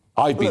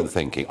I've been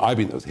thinking,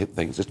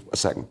 just a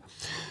second.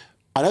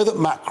 I know that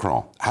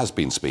Macron has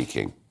been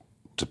speaking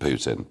to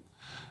Putin.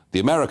 The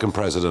American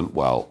president,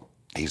 well,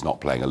 he's not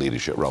playing a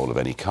leadership role of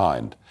any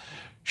kind.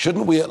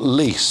 Shouldn't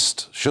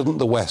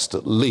the West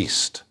at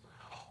least,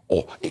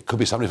 or it could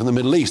be somebody from the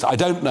Middle East, I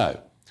don't know,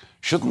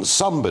 shouldn't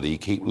somebody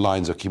keep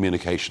lines of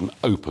communication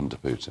open to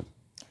Putin?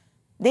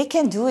 They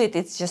can do it,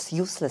 it's just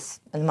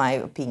useless, in my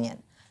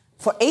opinion.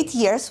 For 8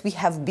 years, we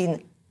have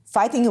been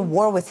fighting a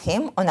war with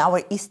him on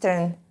our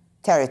eastern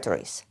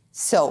territories.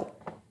 So,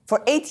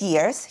 for 8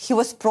 years, he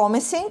was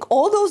promising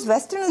all those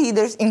Western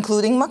leaders,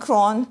 including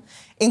Macron,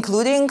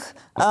 including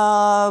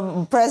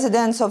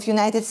presidents of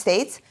United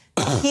States,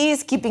 he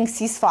is keeping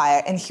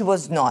ceasefire, and he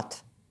was not.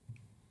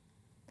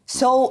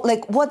 So,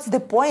 what's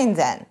the point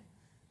then?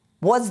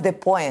 What's the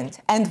point?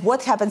 And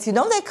what happens?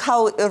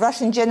 How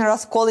Russian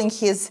generals calling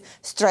his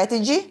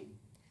strategy?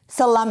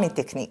 Salami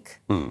technique.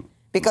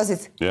 Because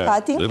it's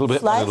cutting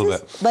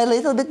slices by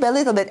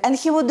little bit. And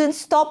he wouldn't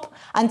stop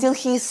until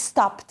he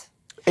stopped.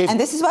 And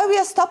this is why we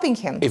are stopping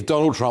him. If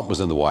Donald Trump was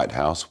in the White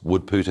House,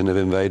 would Putin have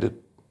invaded?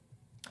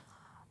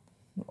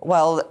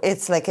 Well,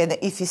 it's like an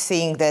iffy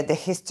thing that the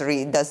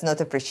history does not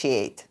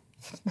appreciate.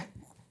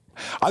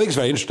 I think it's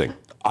very interesting.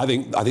 I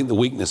think the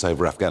weakness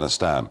over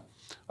Afghanistan,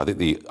 I think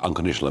the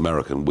unconditional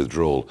American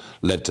withdrawal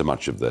led to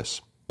much of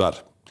this.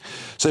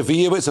 So for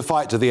you, it's a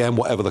fight to the end,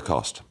 whatever the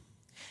cost.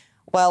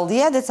 Well,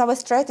 that's our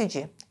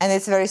strategy. And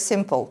it's very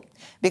simple.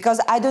 Because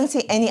I don't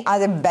see any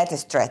other better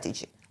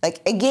strategy.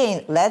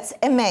 Again, let's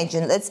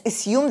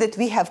assume that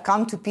we have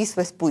come to peace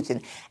with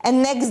Putin.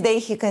 And next day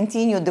he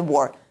continued the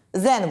war.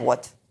 Then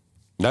what?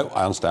 No,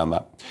 I understand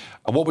that.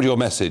 And what would your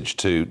message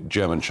to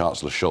German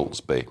Chancellor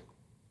Scholz be?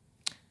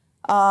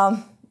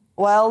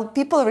 Well,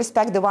 people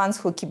respect the ones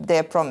who keep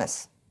their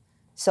promise.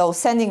 So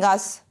sending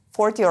us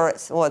 40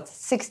 or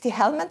 60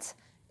 helmets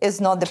is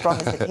not the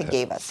promise that he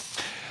gave us.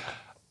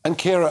 And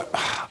Kira,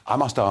 I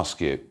must ask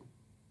you,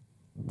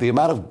 the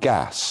amount of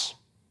gas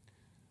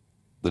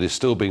that is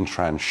still being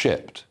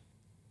transshipped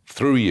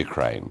through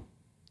Ukraine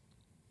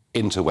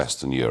into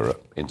Western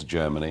Europe, into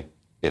Germany,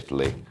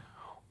 Italy,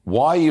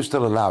 why are you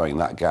still allowing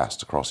that gas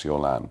to cross your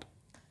land?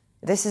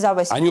 This is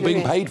our security. And you're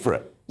being paid for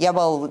it. Yeah,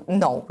 well,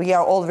 no, we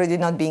are already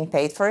not being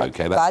paid for it.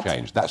 Okay, that's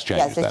changed.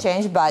 Yes, it's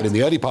changed, but in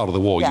the early part of the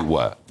war, you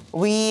were.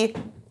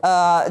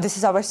 This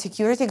is our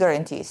security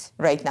guarantees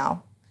right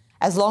now.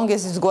 As long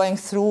as it's going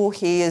through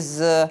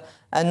his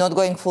not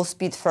going full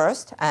speed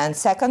first, and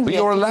second... But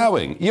you're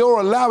allowing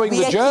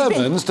the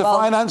Germans to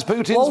finance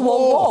Putin's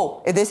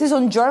war. Whoa. This is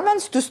on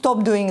Germans to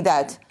stop doing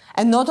that,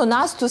 and not on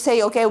us to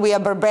say, okay, we are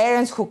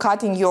barbarians who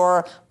cutting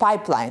your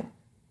pipeline.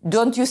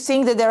 Don't you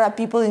think that there are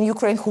people in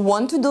Ukraine who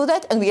want to do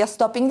that, and we are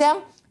stopping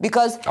them?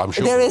 Because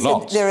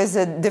there is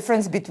a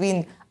difference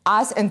between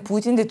us and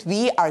Putin that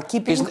we are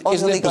keeping on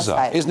the legal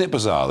side. Isn't it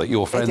bizarre that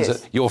your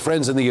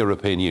friends in the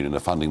European Union are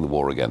funding the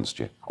war against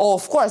you? Oh,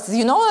 of course.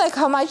 You know, like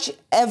how much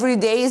every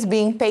day is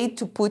being paid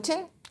to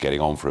Putin?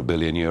 Getting on for €1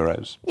 billion.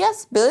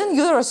 Yes, €1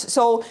 billion.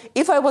 So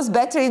if I was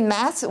better in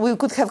maths, we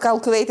could have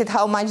calculated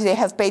how much they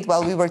have paid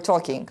while we were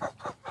talking.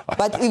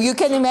 But if you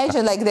can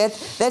imagine like that,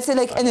 that's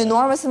like an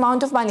enormous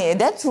amount of money. And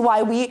that's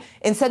why we,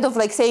 instead of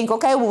like saying,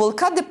 okay, we will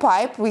cut the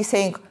pipe, we're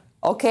saying,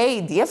 okay,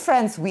 dear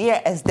friends, we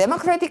are, as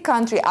democratic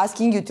country,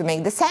 asking you to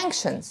make the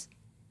sanctions.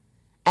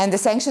 And the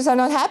sanctions are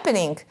not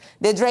happening.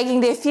 They're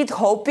dragging their feet,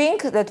 hoping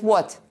that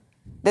what?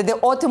 That the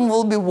autumn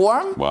will be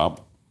warm?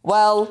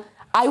 Well,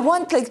 I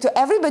want like to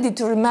everybody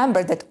to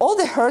remember that all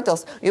the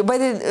hurdles... By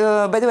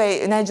the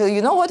way, Nigel,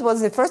 you know what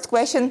was the first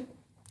question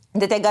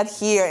that I got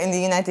here in the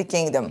United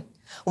Kingdom?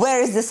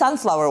 Where is the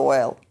sunflower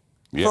oil?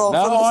 Yeah.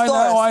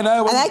 I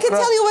know. And I can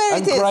tell you where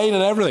it is. And grain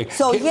and everything.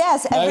 So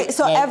yes,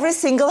 every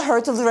single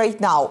hurdle right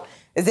now,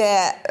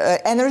 the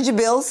energy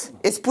bills,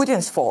 is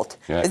Putin's fault.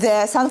 Yeah.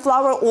 The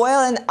sunflower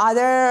oil and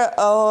other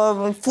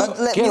food...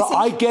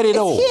 I get it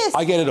all.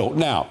 I get it all.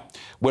 Now,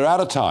 we're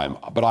out of time,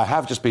 but I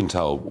have just been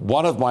told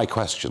one of my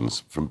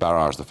questions from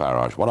Barrage the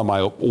Farage, one of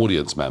my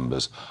audience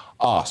members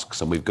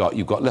asks, and you've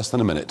got less than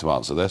a minute to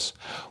answer this,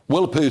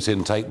 will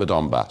Putin take the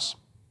Donbass?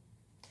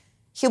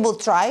 He will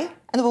try,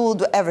 and we will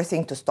do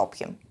everything to stop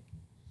him.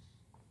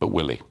 But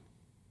will he?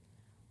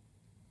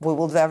 We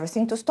will do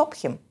everything to stop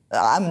him.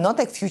 I'm not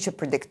a future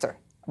predictor,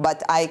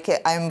 but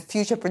I'm a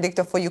future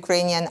predictor for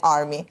Ukrainian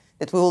army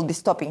that we will be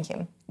stopping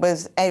him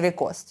with every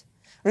cost.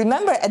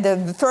 Remember, at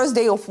the first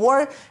day of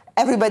war,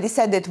 everybody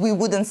said that we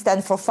wouldn't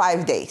stand for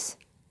 5 days.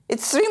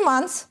 It's 3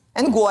 months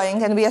and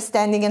going, and we are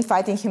standing and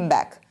fighting him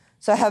back.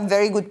 So I have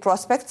very good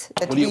prospects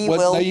that we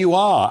will... There you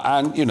are.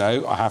 And, you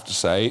know, I have to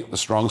say, the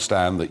strong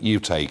stand that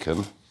you've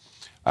taken,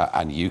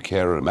 and you,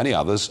 Kira, and many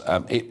others,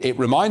 it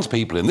reminds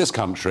people in this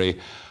country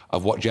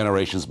of what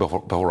generations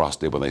before us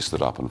did when they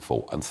stood up and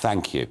fought. And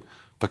thank you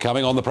for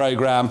coming on the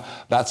programme.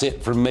 That's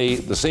it from me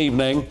this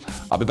evening.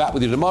 I'll be back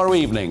with you tomorrow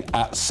evening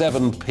at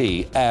 7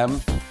 p.m.